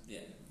land. Yeah.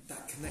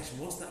 That connection,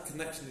 once that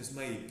connection is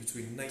made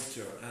between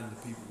nature and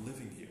the people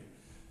living here,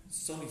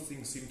 suddenly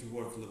things seem to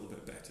work a little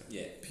bit better.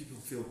 Yeah. People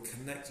feel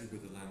connected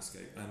with the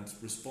landscape and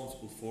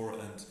responsible for it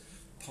and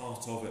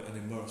part of it and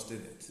immersed in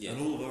it. Yeah.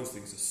 And all of those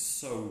things are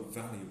so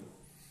valuable.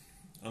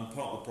 And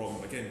part of the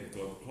problem, again, with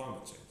global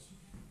climate change,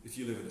 if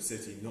you live in a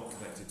city not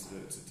connected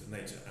to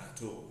nature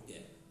at all,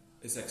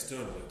 it's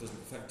external, it doesn't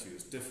affect you,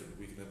 it's different,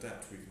 we can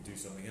adapt, we can do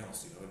something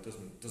else,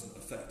 it doesn't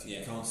affect you,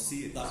 you can't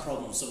see it. That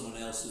problem is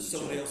someone else's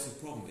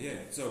problem,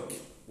 so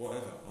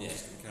whatever, I'm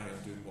just going to carry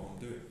on doing what I'm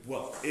doing.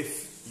 Well,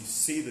 if you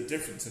see the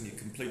difference and you're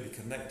completely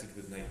connected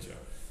with nature,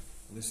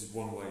 and this is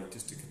one way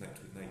just to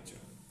connect with nature,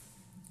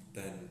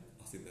 then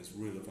I think there's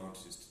real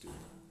advantages to doing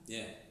that.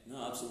 Yeah,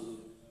 no,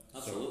 absolutely.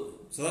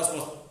 So that's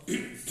my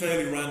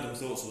fairly random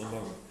thoughts at the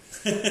moment.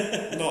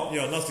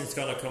 Nothing's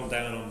going to come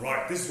down on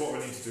right. This is what we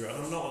need to do, and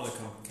I'm not on a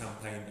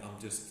campaign. I'm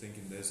just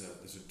thinking there's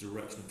a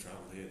direction of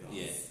travel here that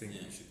I think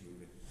we should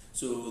move in.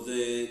 So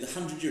the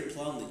 100-year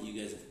plan that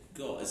you guys have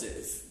got, is it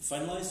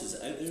finalised? Is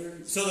it out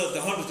there? So the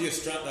 100-year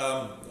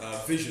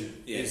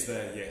vision is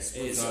there, yes.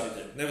 It is out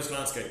there. Nevis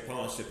Landscape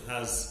Partnership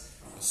has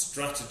a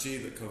strategy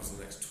that covers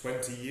the next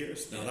 20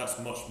 years. Now that's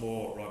much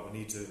more, right, we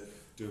need to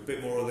do a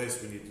bit more of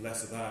this, we need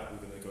less of that,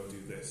 we're going to go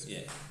do this.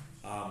 Yeah.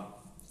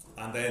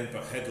 And then,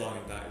 but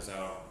headlining that is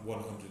our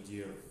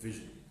 100-year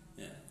vision.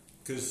 Yeah.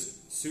 Because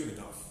soon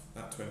enough,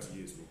 that 20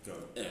 years will go.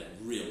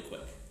 Real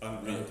quick.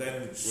 And then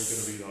we're going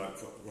to be like,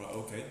 right,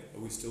 okay, are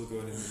we still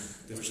going in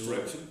this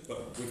direction?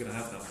 But we're going to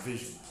have that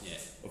vision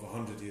of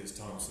 100 years'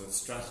 time. So the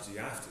strategy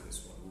after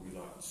this one will be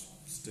like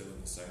still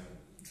in the same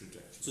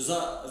trajectory. So is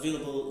that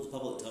available to the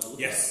public to have a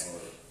look at?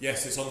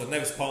 Yes, it's on the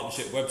Nevis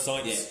Partnership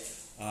website.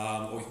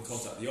 Or you can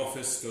contact the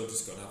office,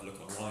 just go and have a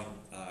look online.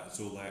 It's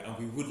all there. And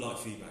we would like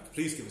feedback.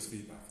 Please give us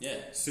feedback.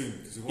 Soon.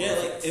 Cause we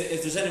want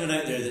if there's anyone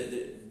out there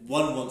that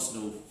one wants to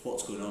know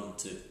what's going on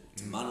to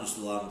manage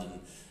the land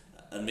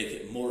and make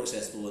it more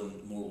accessible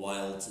and more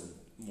wild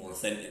and more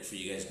authentic for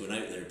you guys going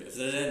out there. But if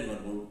there's anyone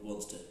who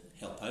wants to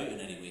help out in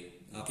any way,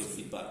 give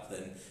feedback,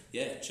 then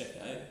check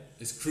it out.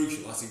 It's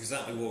crucial. That's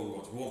exactly what we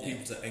want. We want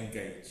people to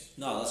engage.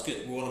 No, that's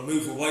good. We want to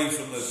move away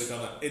from the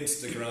kind of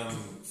Instagram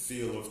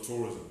feel of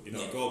tourism.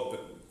 Go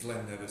up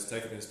Glen Nevis,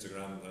 take an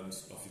Instagram and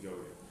off you go.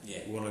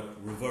 We want to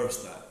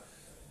reverse that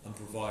and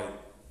provide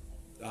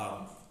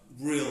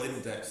real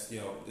in-depth,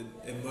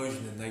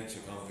 immersion in nature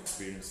kind of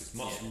experiences,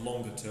 much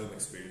longer-term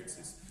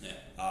experiences.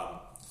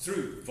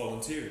 Through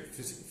volunteering,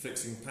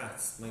 fixing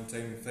paths,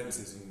 maintaining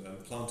fences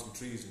and planting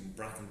trees and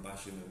bracken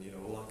bashing and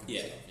all that kind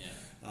of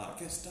stuff.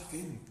 Get stuck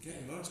in, get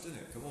immersed in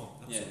it. Come on,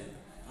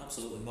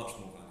 absolutely. Much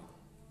more valuable.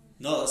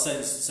 No, that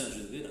sounds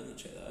really good. I'm going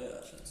to check that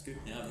out actually. That's good.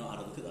 I've not had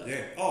a look at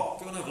that. Go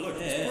and have a look.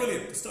 It's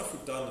brilliant. The stuff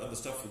we've done and the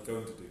stuff we're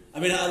going to do. I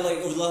mean,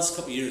 over the last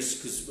couple of years,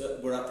 because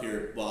we're up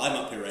here. Well, I'm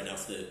up here right now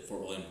for the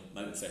Fort William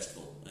Mountain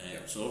Festival.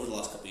 So over the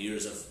last couple of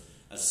years,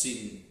 I've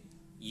seen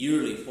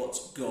yearly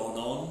what's gone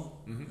on,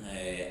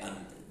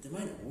 and the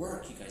amount of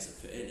work you guys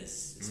have put in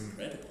is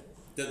incredible.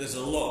 There's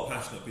a lot of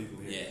passionate people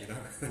here.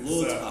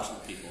 Loads of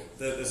passionate people.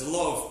 There's a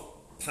lot of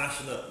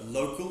passionate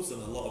locals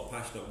and a lot of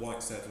passionate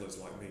white settlers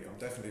like me. I'm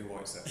definitely a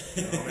white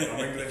settler. I'm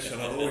English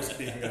and I'll always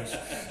be English.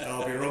 And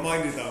I'll be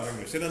reminded that I'm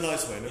English in a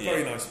nice way, in a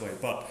very nice way.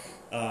 But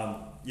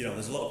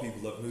there's a lot of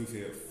people that move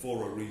here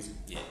for a reason,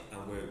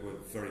 and we're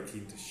very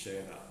keen to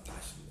share that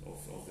passion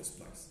of this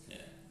place.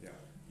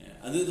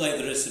 And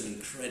there is some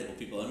incredible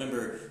people. I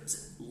remember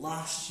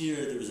last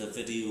year there was a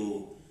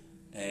video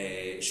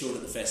shown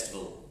at the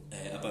festival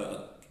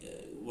about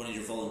one of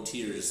your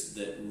volunteers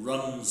that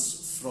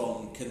runs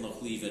from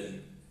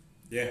Kinlochleven.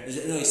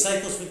 He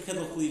cycles from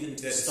Kinlochleven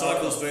to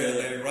cycles there, and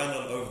then he ran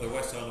over the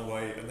West Island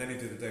Way, and then he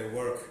did a day of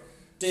work.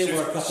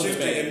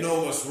 Shifting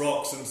enormous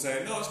rocks and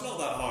saying, no, it's not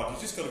that hard, you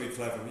just got to be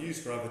clever,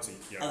 use gravity.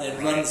 And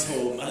then runs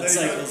home and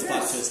cycles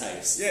back to his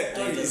house.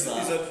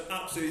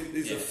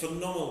 He's a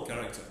phenomenal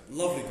character.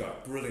 Lovely guy,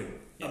 brilliant,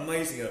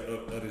 amazing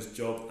at his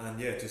job, and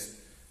just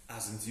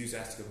as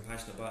enthusiastic and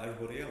passionate about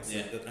everybody else,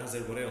 as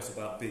everybody else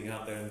about being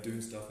out there and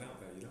doing stuff out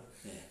there,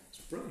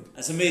 It's brilliant.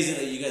 It's amazing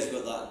that you guys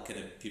have got that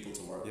kind of people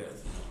to work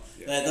with.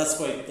 That's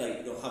why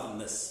having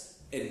this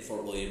in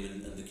Fort William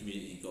and the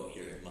community you got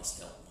here must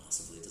help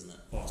massively, doesn't it?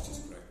 Oh, it's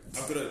just great.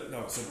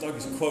 So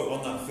Dougie's quote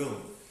on that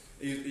film,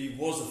 he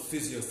was a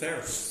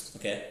physiotherapist.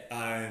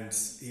 And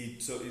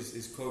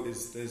his quote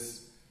is,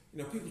 there's,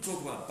 people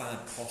talk about bad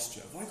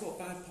posture. Have I got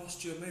bad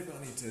posture? Maybe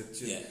I need to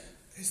just...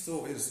 His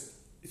thought is,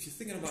 if you're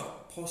thinking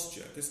about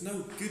posture, there's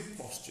no good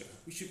posture.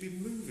 We should be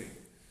moving.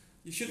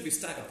 You shouldn't be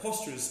static.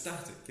 Posture is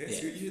static.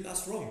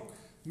 That's wrong.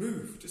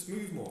 Move. Just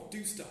move more.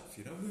 Do stuff.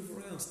 Move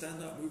around.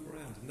 Stand up. Move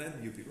around, and then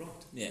you'll be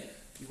right.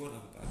 You won't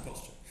have a bad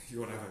posture. You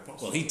won't have a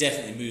posture. Well, he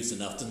definitely moves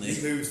enough, doesn't he?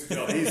 He moves.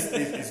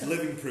 He's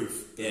living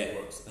proof that it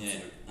works.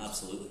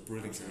 Absolutely.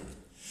 Brilliant. Absolutely.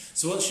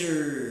 So, what's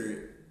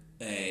your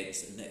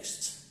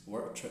next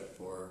work trip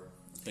or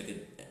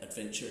big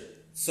adventure?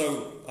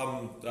 So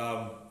I'm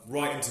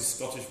right into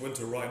Scottish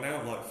winter right now.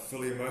 I'm like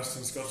fully immersed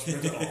in Scottish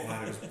winter. Oh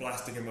man, it was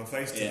blasting in my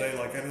face today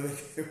like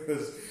anything. It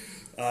was,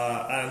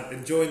 and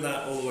enjoying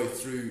that all the way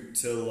through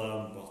till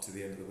to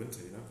the end of the winter.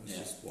 It's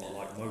just what I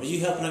like most. Are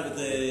you helping out with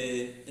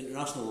the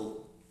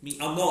international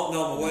meet? I'm not.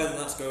 No, I'm aware that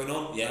that's going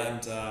on, and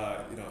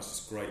it's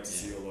just great to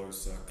see all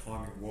those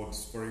climbing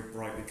wads, very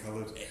brightly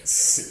coloured.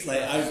 It's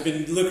I've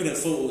been looking at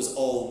photos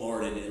all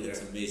morning. It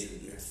looks amazing.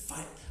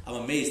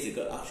 I'm amazed they've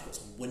actually got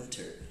some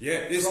winter.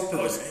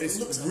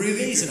 It's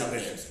really good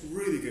conditions.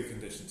 Really good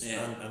conditions.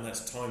 And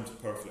that's timed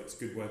perfectly. It's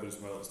good weather as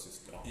well. It's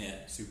just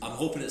super. I'm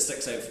hoping it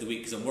sticks out for the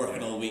week because I'm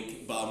working all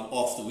week, but I'm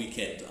off the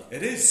weekend.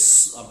 It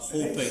is. I'm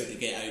hoping to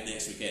get out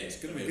next weekend. It's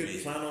going to be good.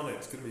 Amazing. Plan on it.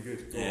 It's going to be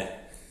good. Go on.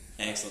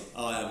 Excellent.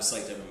 I'm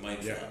psyched out of my mind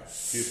for that.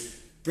 Good.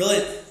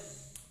 Brilliant.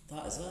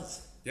 That is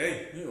us.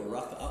 Yay. We will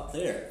wrap it up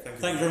there.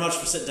 Thank you very much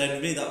for sitting down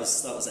with me. That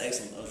was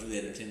excellent. That was really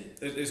entertaining.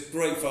 It's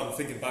great fun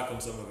thinking back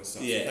on some of this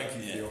stuff. Yeah, so thank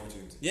you for the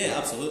opportunity. Yeah,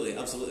 absolutely.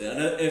 And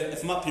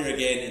if I'm up here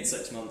again in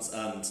 6 months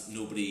and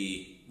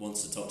nobody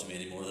wants to talk to me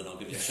anymore, then I'll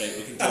give you a shout.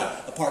 We can do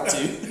a part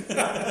 2.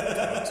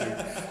 Part 2.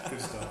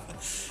 Good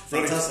stuff.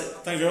 Fantastic.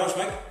 Thank you very much,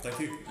 Mike. Thank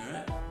you. All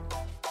right.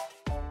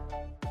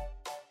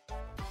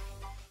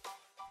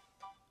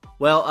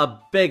 Well,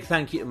 a big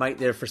thank you to Mike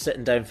there for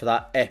sitting down for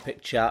that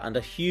epic chat, and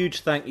a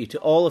huge thank you to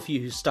all of you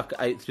who stuck it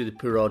out through the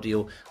poor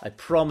audio. I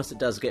promise it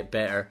does get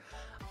better.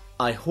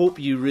 I hope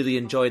you really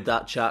enjoyed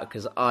that chat,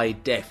 because I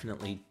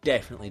definitely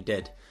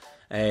did.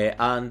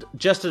 And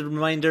just a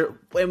reminder,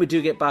 when we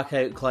do get back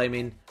out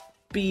climbing,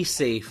 be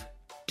safe,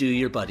 do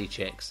your buddy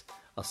checks.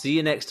 I'll see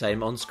you next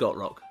time on Scott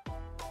Rock.